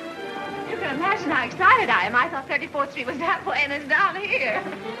 You can imagine how excited I am. I thought 34th Street was that way, and it's down here.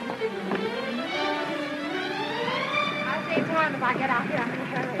 I'll save time if I get out here. I'm in a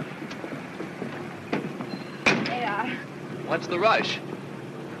hurry. They are. What's the rush?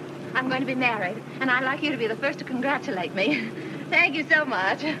 I'm going to be married, and I'd like you to be the first to congratulate me. Thank you so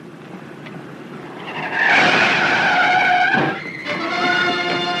much.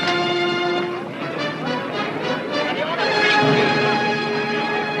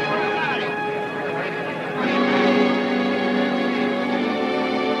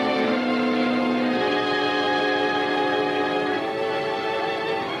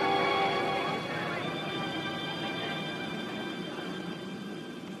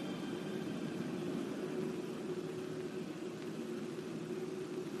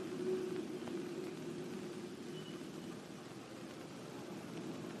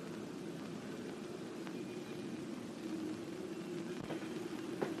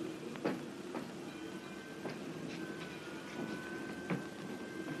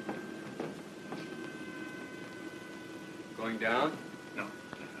 Going down? No.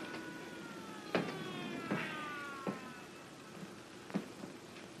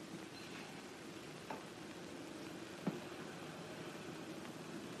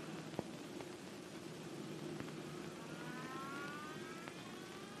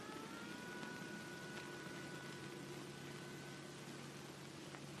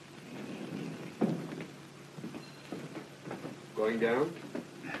 Going down?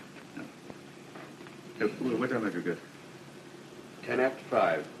 No. What time have you got? 10 after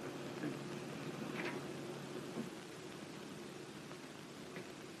 5.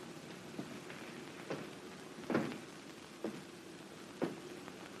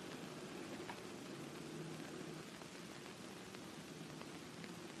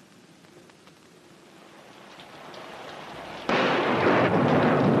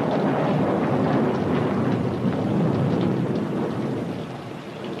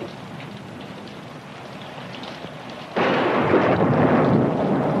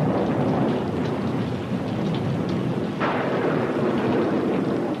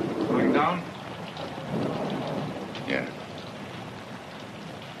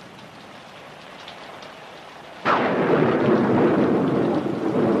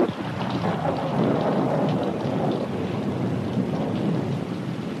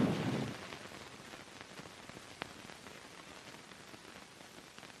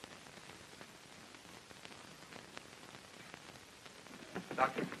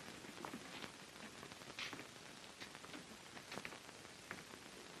 Doctor.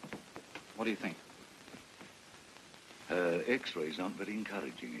 What do you think? Her X-rays aren't very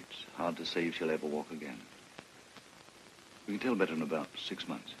encouraging. It's hard to say if she'll ever walk again. We can tell better in about 6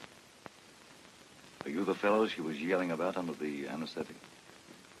 months. Are you the fellow she was yelling about under the anesthetic?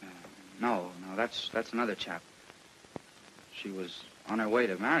 No, that's another chap. She was on her way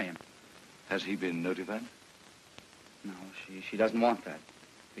to marry him. Has he been notified? No, she doesn't want that.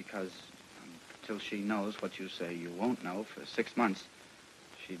 Because until she knows what you say you won't know for 6 months,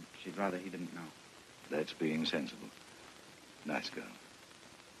 she'd rather he didn't know. That's being sensible. Nice girl.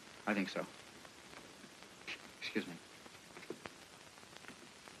 I think so. Excuse me.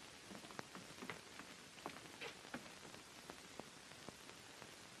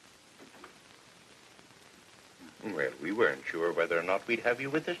 Well, we weren't sure whether or not we'd have you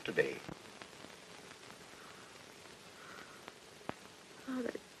with us today. Oh,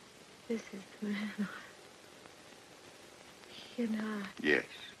 this is the man. You know. Yes,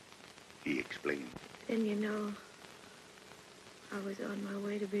 he explained. Then you know, I was on my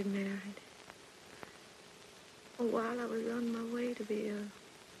way to be married. Oh, while I was on my way to be a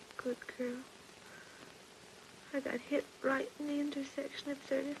good girl, I got hit right in the intersection of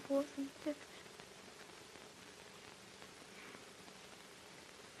 34th and 5th.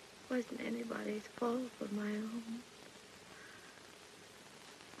 Wasn't anybody's fault but my own.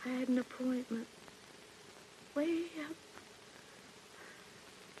 I had an appointment way up.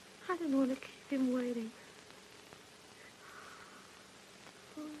 I didn't want to keep him waiting.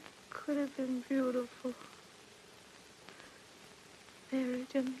 Oh, it could have been beautiful.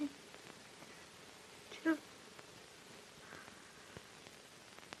 Marriage, I mean.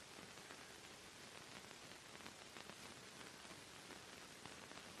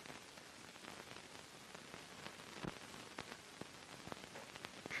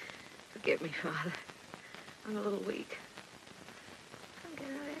 forgive me, Father. I'm a little weak. I'm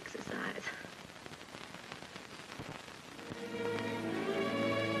getting out of exercise.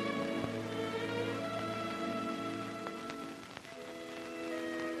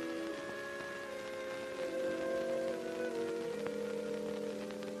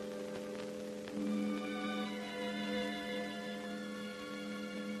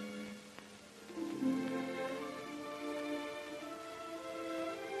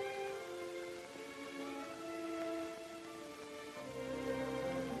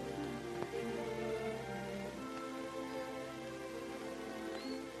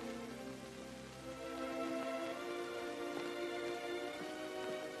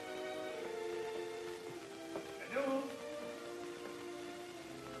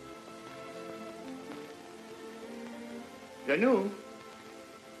 Janou?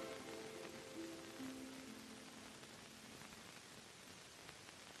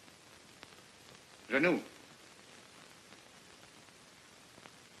 Janou?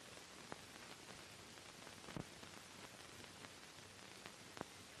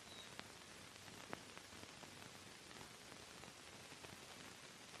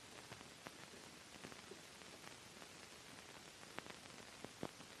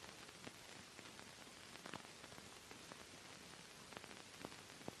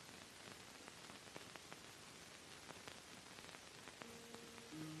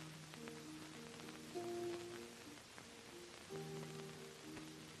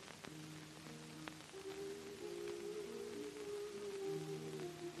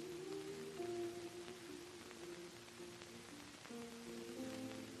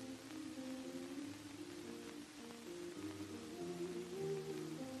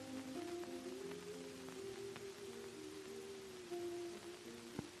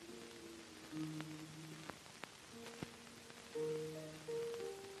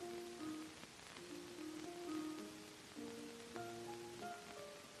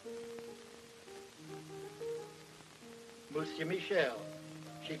 Monsieur Michel,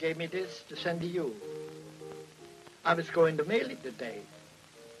 she gave me this to send to you. I was going to mail it today.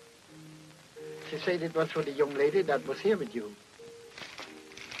 She said it was for the young lady that was here with you.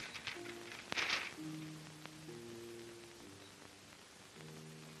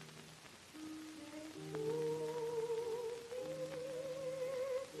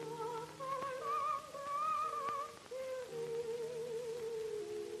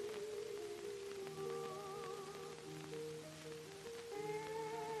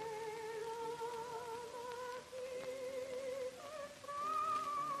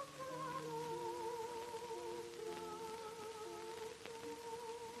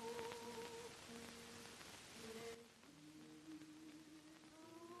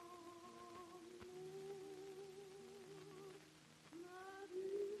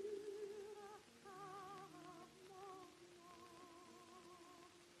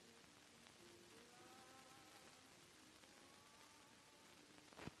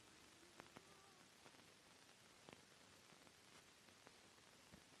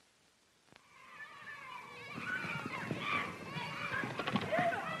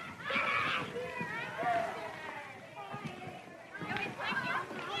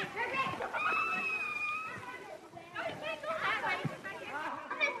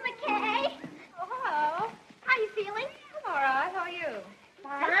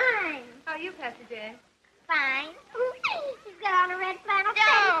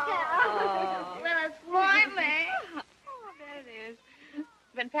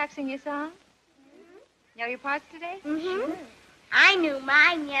 Practicing your song? Know your parts today? Mm-hmm. Sure. I knew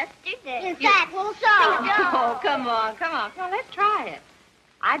mine yesterday. In fact, we'll song. Oh, come on. Let's try it.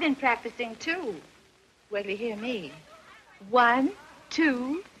 I've been practicing, too. Wait till you hear me. 1,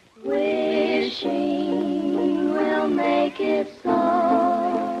 2. Wishing will make it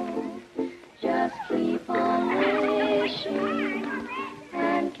so. Just keep on wishing,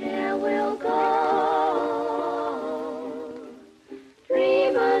 and care will go.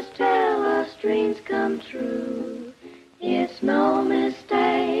 Dreamers tell us dreams come true. It's no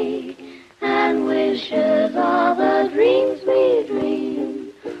mistake, and wishes are the dreams we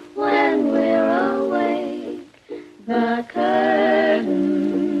dream when we're awake. The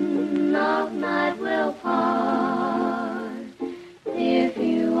curtain of night will part if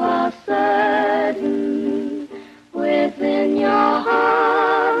you are certain within your heart.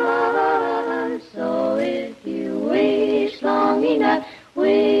 So if you wish strong enough,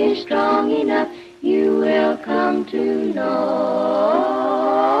 you will come to know.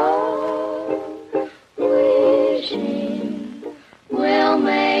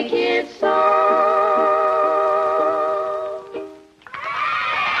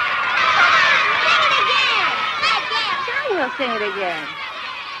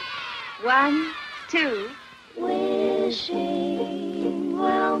 1, 2. Wishing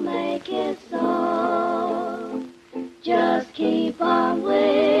will make it so. Just keep on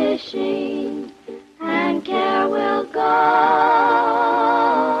wishing, and care will go.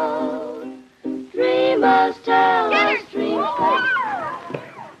 Dreamers tell us dreams come.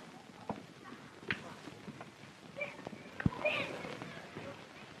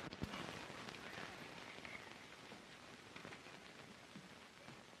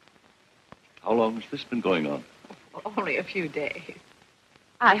 How long has this been going on? Only a few days.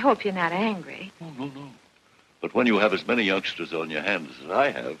 I hope you're not angry. Oh, no. But when you have as many youngsters on your hands as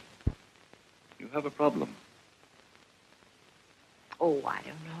I have, you have a problem. Oh, I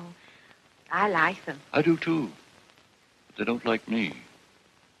don't know. I like them. I do, too. But they don't like me.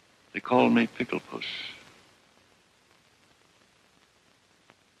 They call me Pickle Puss.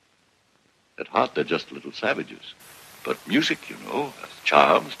 At heart, they're just little savages. But music, you know, has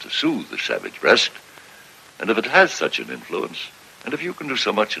charms to soothe the savage breast. And if it has such an influence, and if you can do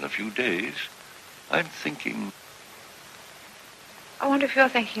so much in a few days, I'm thinking... I wonder if you're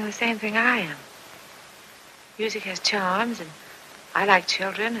thinking the same thing I am. Music has charms, and I like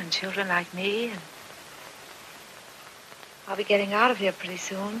children, and children like me, and I'll be getting out of here pretty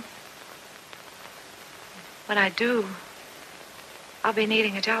soon. When I do, I'll be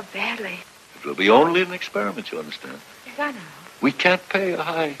needing a job badly. It will be only an experiment, you understand? Yes, I know. We can't pay a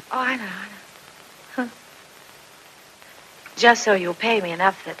high... Oh, I know. Just so you'll pay me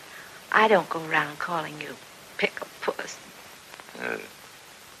enough that I don't go around calling you Pickle Puss.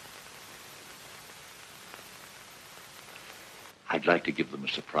 I'd like to give them a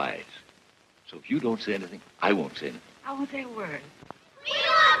surprise. So if you don't say anything, I won't say anything. I won't say a word. We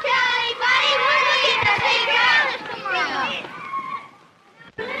won't tell anybody. We're looking at the big girls tomorrow.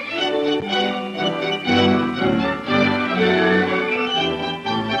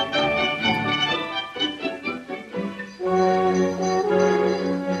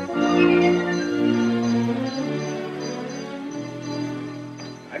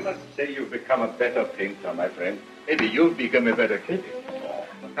 I must say you've become a better painter, my friend. Maybe you've become a better critic.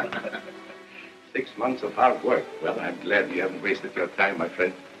 6 months of hard work. Well, I'm glad you haven't wasted your time, my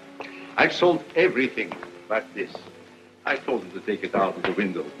friend. I've sold everything but this. I told him to take it out of the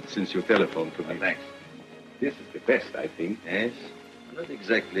window since you telephoned to me. Thanks. This is the best, I think. Yes? I'm not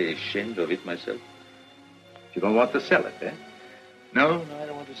exactly ashamed of it myself. You don't want to sell it, eh? No, I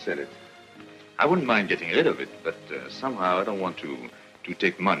don't want to sell it. I wouldn't mind getting rid of it, but somehow I don't want to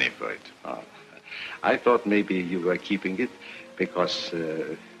take money for it. I thought maybe you were keeping it because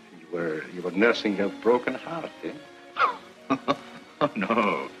you were nursing a broken heart, eh?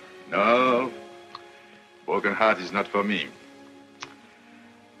 No. Broken heart is not for me.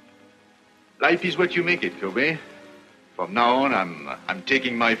 Life is what you make it, Kobe. From now on, I'm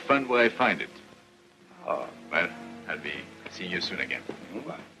taking my fun where I find it. Oh, well, I'll be seeing you soon again.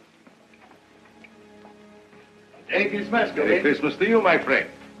 Bye. Merry Christmas, Kobe. Merry Christmas to you, my friend.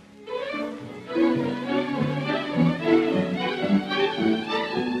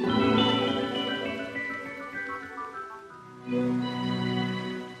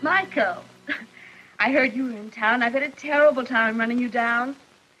 Michael, I heard you were in town. I've had a terrible time running you down.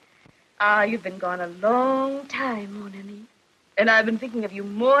 You've been gone a long time, mon ami. And I've been thinking of you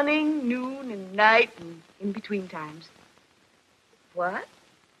morning, noon, and night, and in between times. What?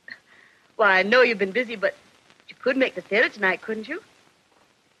 Well, I know you've been busy, but you could make the theater tonight, couldn't you?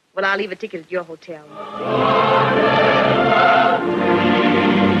 Well, I'll leave a ticket at your hotel.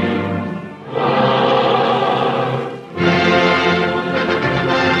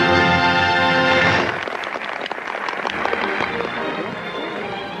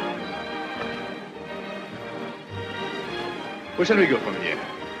 Where shall we go from here?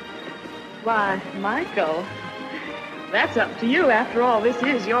 Why, Michael, that's up to you. After all, this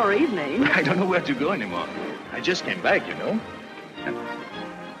is your evening. I don't know where to go anymore. I just came back, you know.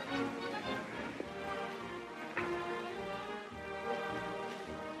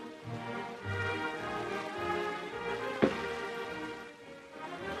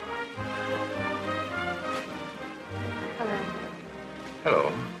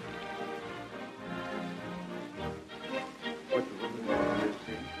 Hello.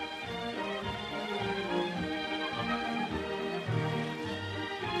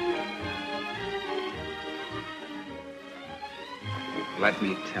 Let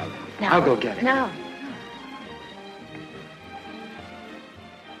me tell him. No. I'll go get him. No.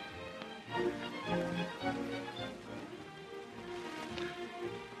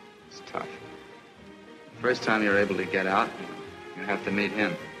 It's tough. First time you're able to get out, you have to meet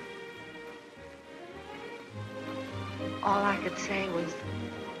him. All I could say was,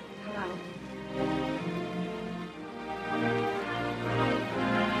 Hello.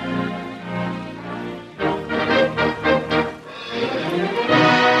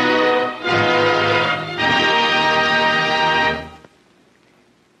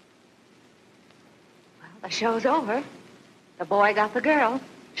 The show's over. The boy got the girl.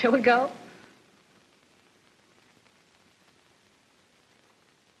 Shall we go?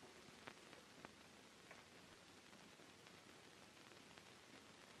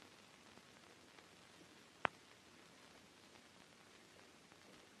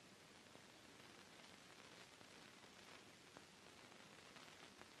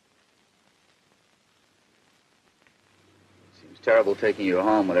 Seems terrible taking you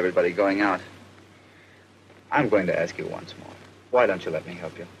home with everybody going out. I'm going to ask you once more. Why don't you let me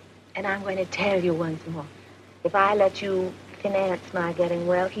help you? And I'm going to tell you once more. If I let you finance my getting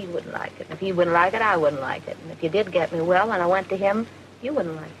well, he wouldn't like it. If he wouldn't like it, I wouldn't like it. And if you did get me well and I went to him, you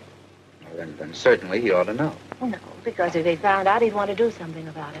wouldn't like it. Well, then certainly he ought to know. No, because if he found out, he'd want to do something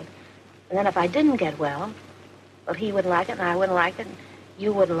about it. And then if I didn't get well, he wouldn't like it and I wouldn't like it and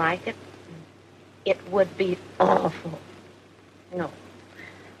you wouldn't like it. It would be awful. No.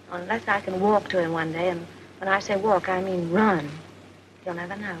 Unless I can walk to him one day, and when I say walk, I mean run. You'll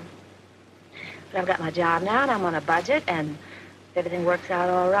never know. But I've got my job now, and I'm on a budget, and if everything works out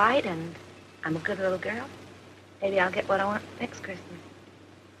all right, and I'm a good little girl, maybe I'll get what I want next Christmas.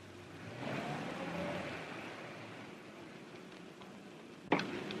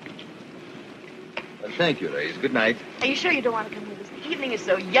 Well, thank you, ladies. Good night. Are you sure you don't want to come with us? The evening is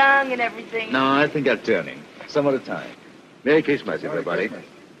so young and everything. No, I think I'll turn in. Some other time. Merry Christmas, everybody.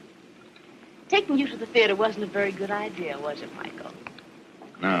 Taking you to the theater wasn't a very good idea, was it, Michael?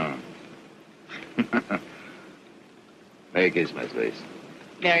 No. Merry Christmas, Grace.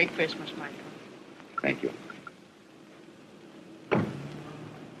 Merry Christmas, Michael. Thank you.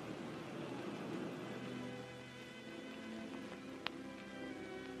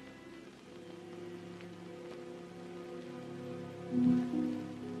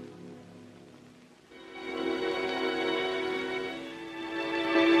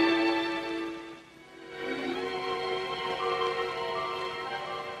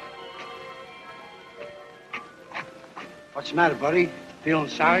 What's the matter, buddy? Feeling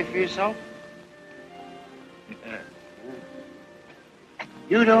sorry for yourself?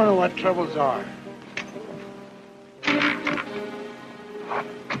 You don't know what troubles are.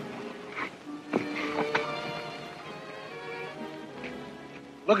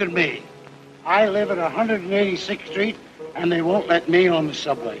 Look at me. I live at 186th Street, and they won't let me on the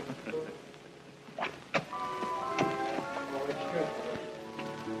subway.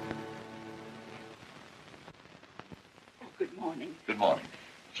 Good morning. Good morning.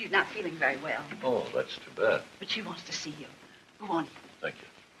 She's not feeling very well, Oh, that's too bad. but she wants to see you. Go on. Thank you.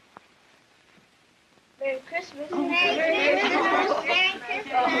 Merry Christmas. Oh, Merry Christmas. Merry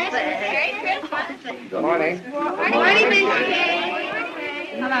Christmas. Merry Christmas. Good morning. Good morning, Mr.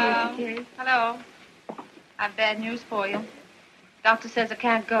 King. Hello. Hello. I've bad news for you. Doctor says I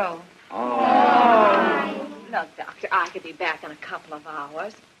can't go. Oh. Look, Doctor, I could be back in a couple of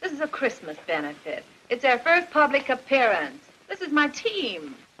hours. This is a Christmas benefit. It's their first public appearance. This is my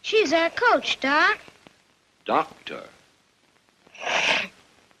team. She's our coach, Doc. Doctor.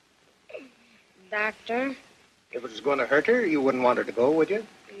 Doctor. If it was going to hurt her, you wouldn't want her to go, would you?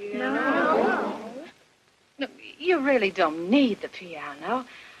 No. No, you really don't need the piano.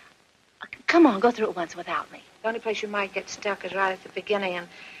 Come on, go through it once without me. The only place you might get stuck is right at the beginning,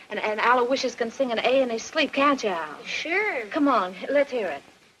 and Aloysius can sing an A in his sleep, can't you, Al? Sure. Come on, let's hear it.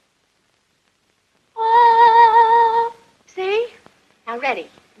 Oh, see? Now, ready.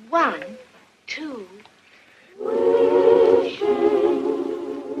 1, 2.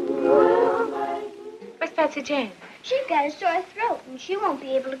 Where's Patsy Jane? She's got a sore throat, and she won't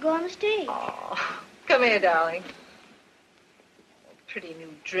be able to go on the stage. Oh, come here, darling. Pretty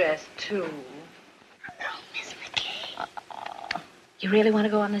new dress, too. Hello, Miss McKay. You really want to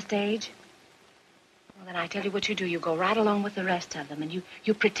go on the stage? Well, then I tell you what you do. You go right along with the rest of them, and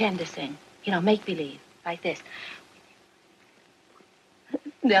you pretend to sing. You know, make believe, like this.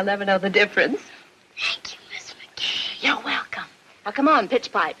 They'll never know the difference. Thank you, Miss McKay. You're welcome. Now, come on,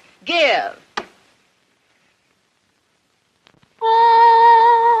 pitch pipe. Give.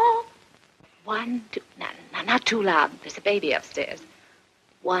 Oh. 1, 2. Now, not too loud. There's a baby upstairs.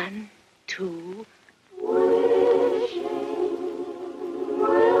 1, 2.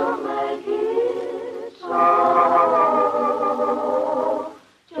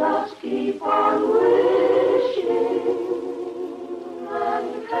 Just keep on wishing,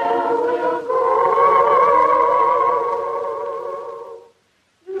 and there will go.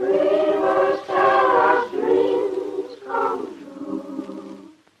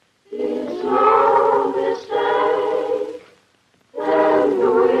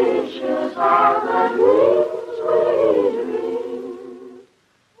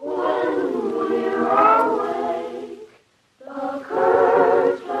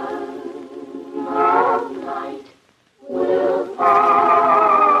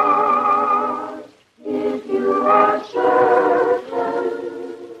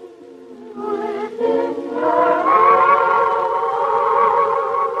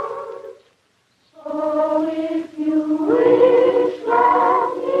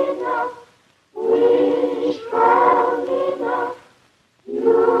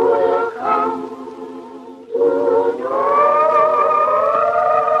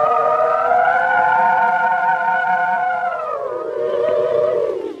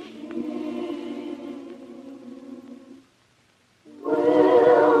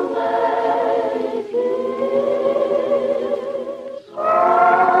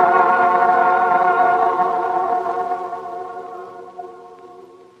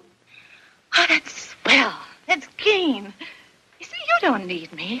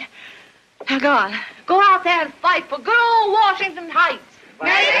 need me. Now go on. Go out there and fight for good old Washington Heights.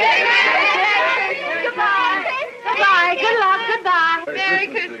 Merry Christmas. Goodbye. Goodbye. Good luck. Goodbye. Merry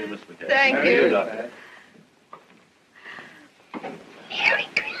Christmas. Thank you. Merry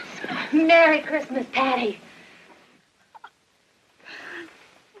Christmas. Merry Christmas, Patty.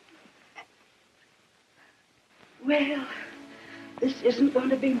 Well, this isn't going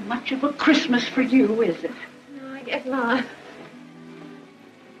to be much of a Christmas for you, is it? No, I guess not.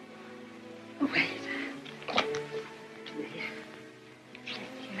 Wait.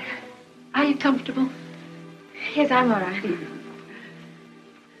 Are you comfortable? Yes, I'm all right.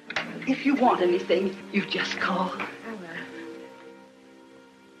 If you want anything, you just call. I will.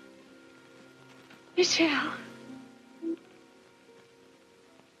 Michel.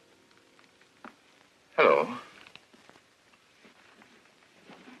 Hello.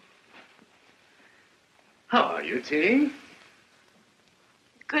 How are you, Terry?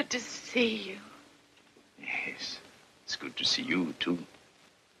 Good to see you. Yes, it's good to see you, too.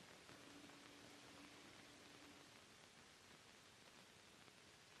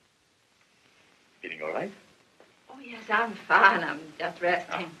 Feeling all right? Oh, yes, I'm fine. I'm just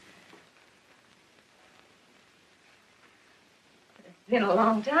resting. It's been a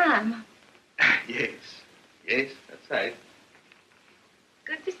long time. Yes, that's right.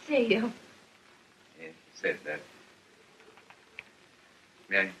 Good to see you. Yes, you said that.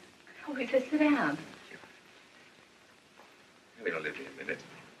 May I? Oh, we just sit down. We'll only be a minute.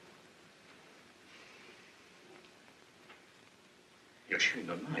 You're sure you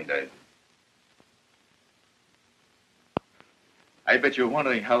don't mind? I bet you're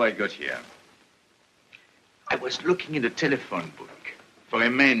wondering how I got here. I was looking in the telephone book for a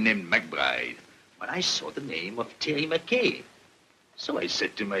man named McBride when I saw the name of Terry McKay. So I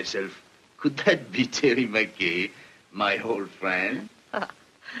said to myself, could that be Terry McKay, my old friend?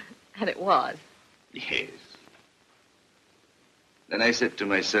 And it was. Yes. Then I said to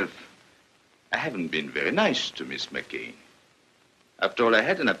myself, I haven't been very nice to Miss McKay. After all, I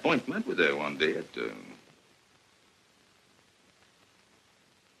had an appointment with her one day at...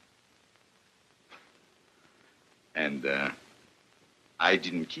 And I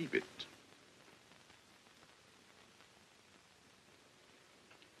didn't keep it.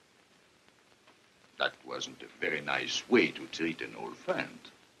 That wasn't a very nice way to treat an old friend,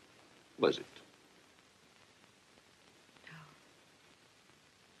 was it? No.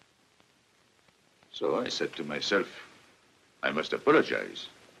 So I said to myself, I must apologize.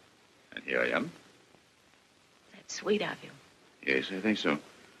 And here I am. That's sweet of you. Yes, I think so.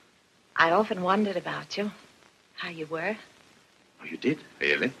 I often wondered about you, how you were. Oh, you did?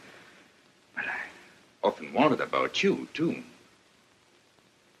 Really? Well, I often wondered about you, too.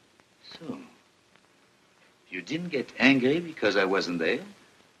 So, you didn't get angry because I wasn't there?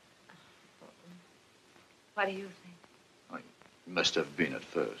 What do you think? Oh, you must have been at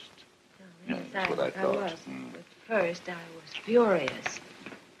first. Oh, Yeah, yes, that's what I thought. was. At first, I was furious.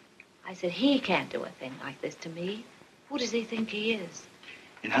 I said, he can't do a thing like this to me. Who does he think he is?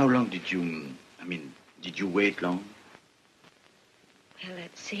 And how long did you, did you wait long? Well,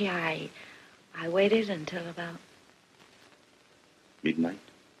 let's see, I waited until about... Midnight?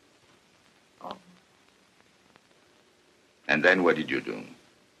 Oh. And then what did you do?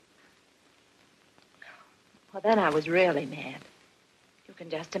 Well, then I was really mad. You can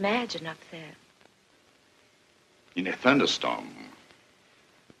just imagine up there. In a thunderstorm?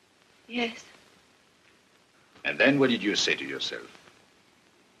 Yes. And then what did you say to yourself?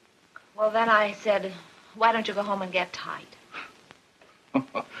 Well, then I said, why don't you go home and get tight?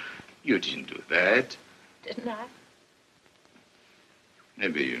 You didn't do that. Didn't I?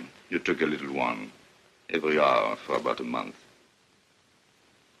 Maybe you took a little one every hour for about a month.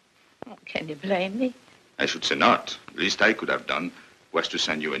 Oh, can you blame me? I should say not. The least I could have done was to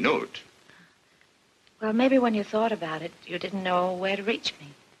send you a note. Well, maybe when you thought about it, you didn't know where to reach me.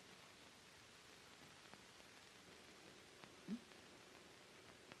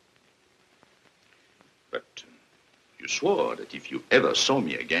 But you swore that if you ever saw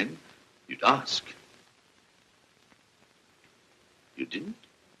me again, you'd ask. You didn't?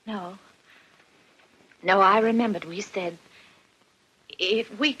 No. No, I remembered we said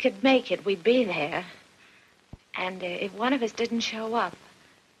if we could make it, we'd be there. And if one of us didn't show up,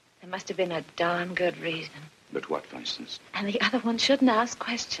 there must have been a darn good reason. But what, for instance? And the other one shouldn't ask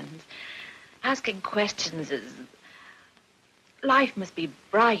questions. Asking questions is... Life must be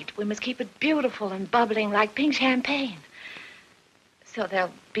bright. We must keep it beautiful and bubbling like pink champagne. So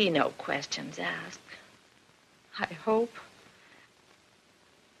there'll be no questions asked. I hope.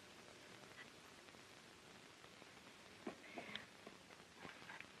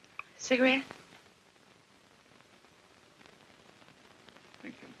 Cigarette?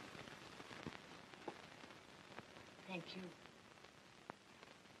 Thank you. Thank you.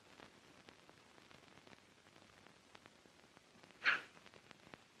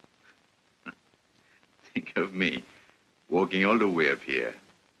 Think of me, walking all the way up here.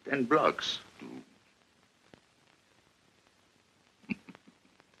 10 blocks.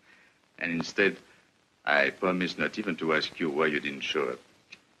 And instead, I promised not even to ask you why you didn't show up.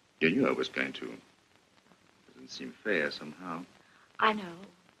 You knew I was going to. Doesn't seem fair somehow. I know.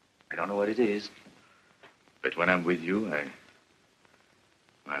 I don't know what it is. But when I'm with you,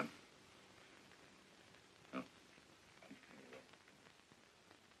 well... Oh.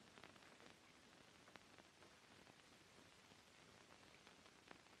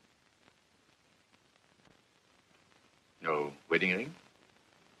 No wedding ring?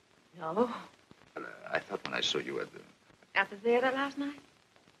 No. Well, I thought when I saw you at the... At the theater last night?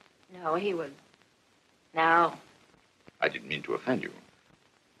 No, he was... No. I didn't mean to offend you.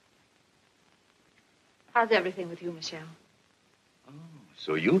 How's everything with you, Michel?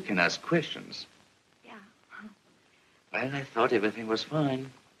 So you can ask questions. Yeah. Well, I thought everything was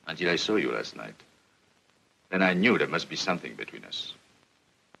fine until I saw you last night. Then I knew there must be something between us.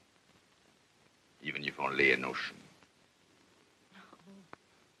 Even if only a notion.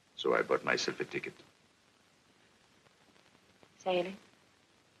 So I bought myself a ticket. Sailing?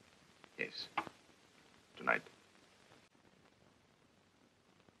 Yes. Tonight.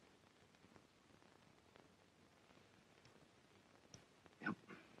 Yep.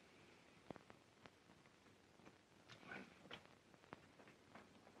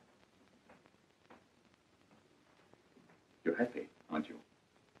 You're happy, aren't you?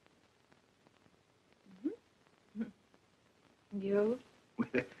 You?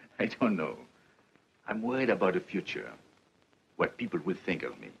 I don't know. I'm worried about the future. What people will think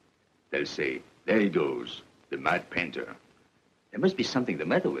of me. They'll say, there he goes, the mad painter. There must be something the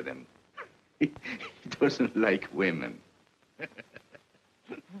matter with him. He doesn't like women. You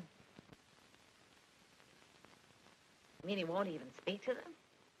mean he won't even speak to them?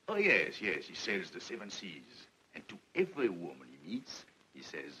 Oh, yes. He sails the 7 seas. And to every woman he meets, he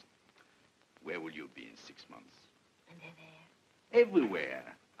says, where will you be in 6 months? And they're there.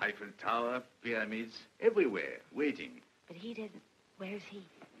 Everywhere. Eiffel Tower, pyramids, everywhere, waiting. But he didn't. Where's he?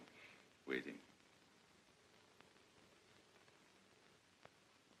 Waiting.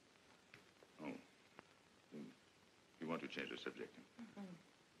 Oh. You want to change the subject?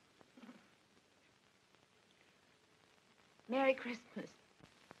 Merry Christmas.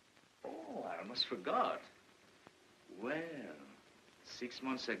 Oh, I almost forgot. Well, 6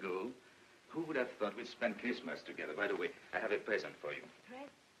 months ago, who would have thought we'd spend Christmas together? By the way, I have a present for you. Present?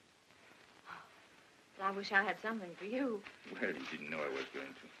 Well, I wish I had something for you. Well, you didn't know I was going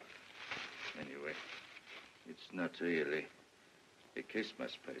to. Anyway, it's not really a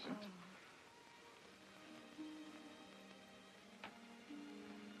Christmas present. Oh.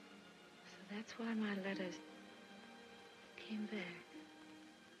 So that's why my letters came back.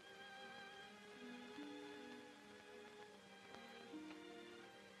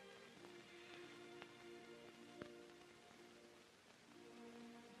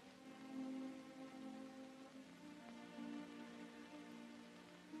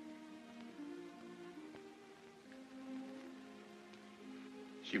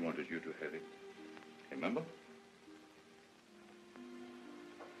 She wanted you to have it. Remember?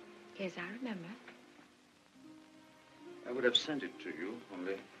 Yes, I remember. I would have sent it to you,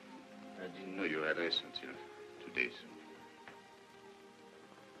 only I didn't know your address until 2 days.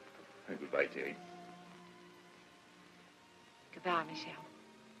 Goodbye, Terry. Goodbye, Michel.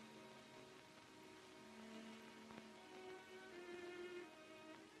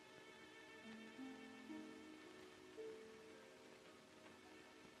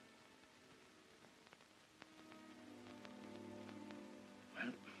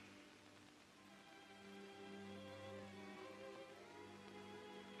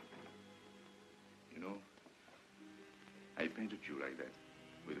 I painted you like that,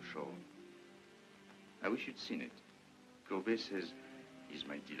 with a shawl. I wish you'd seen it. Courbet says he's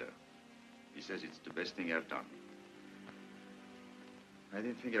my dealer. He says it's the best thing I've done. I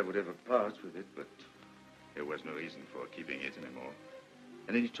didn't think I would ever part with it, but there was no reason for keeping it anymore.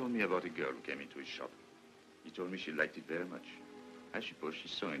 And then he told me about a girl who came into his shop. He told me she liked it very much. I suppose she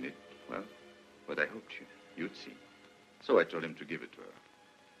saw in it, well, what I hoped you'd see. So I told him to give it to her.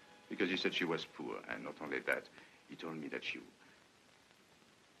 Because he said she was poor, and not only that, he told me that he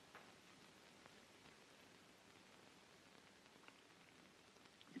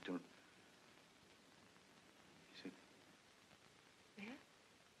said... Yeah?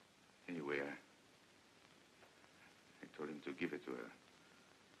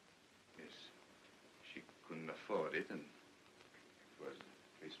 afford it, and it was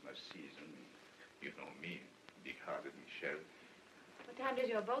Christmas season. You know me, big-hearted Michel. What time did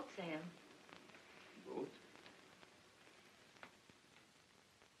your boat sail? Boat?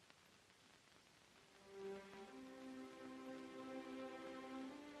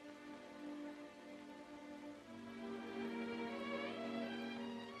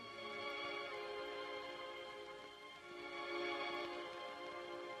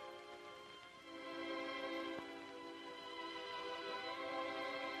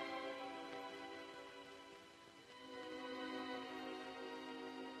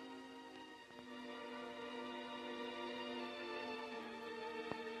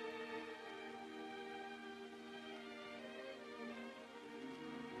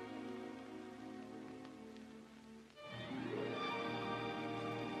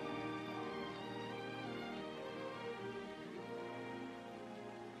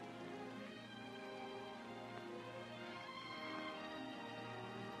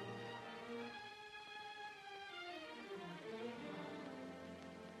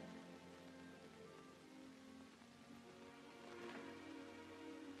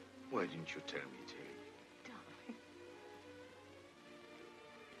 Why didn't you tell me, Terry? Darling.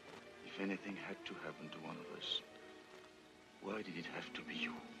 If anything had to happen to one of us, why did it have to be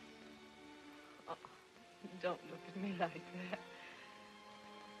you? Oh, don't look at me like that.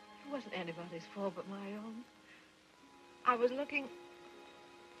 It wasn't anybody's fault but my own. I was looking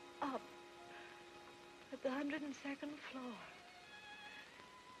up at the 102nd floor.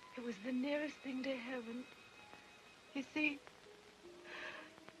 It was the nearest thing to heaven. You see,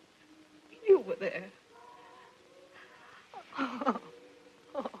 you were there. Oh.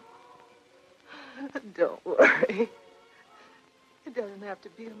 Don't worry. It doesn't have to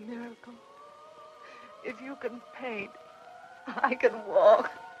be a miracle. If you can paint, I can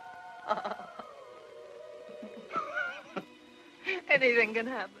walk. Anything can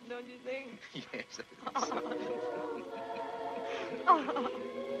happen, don't you think? Yes, I think so. Oh.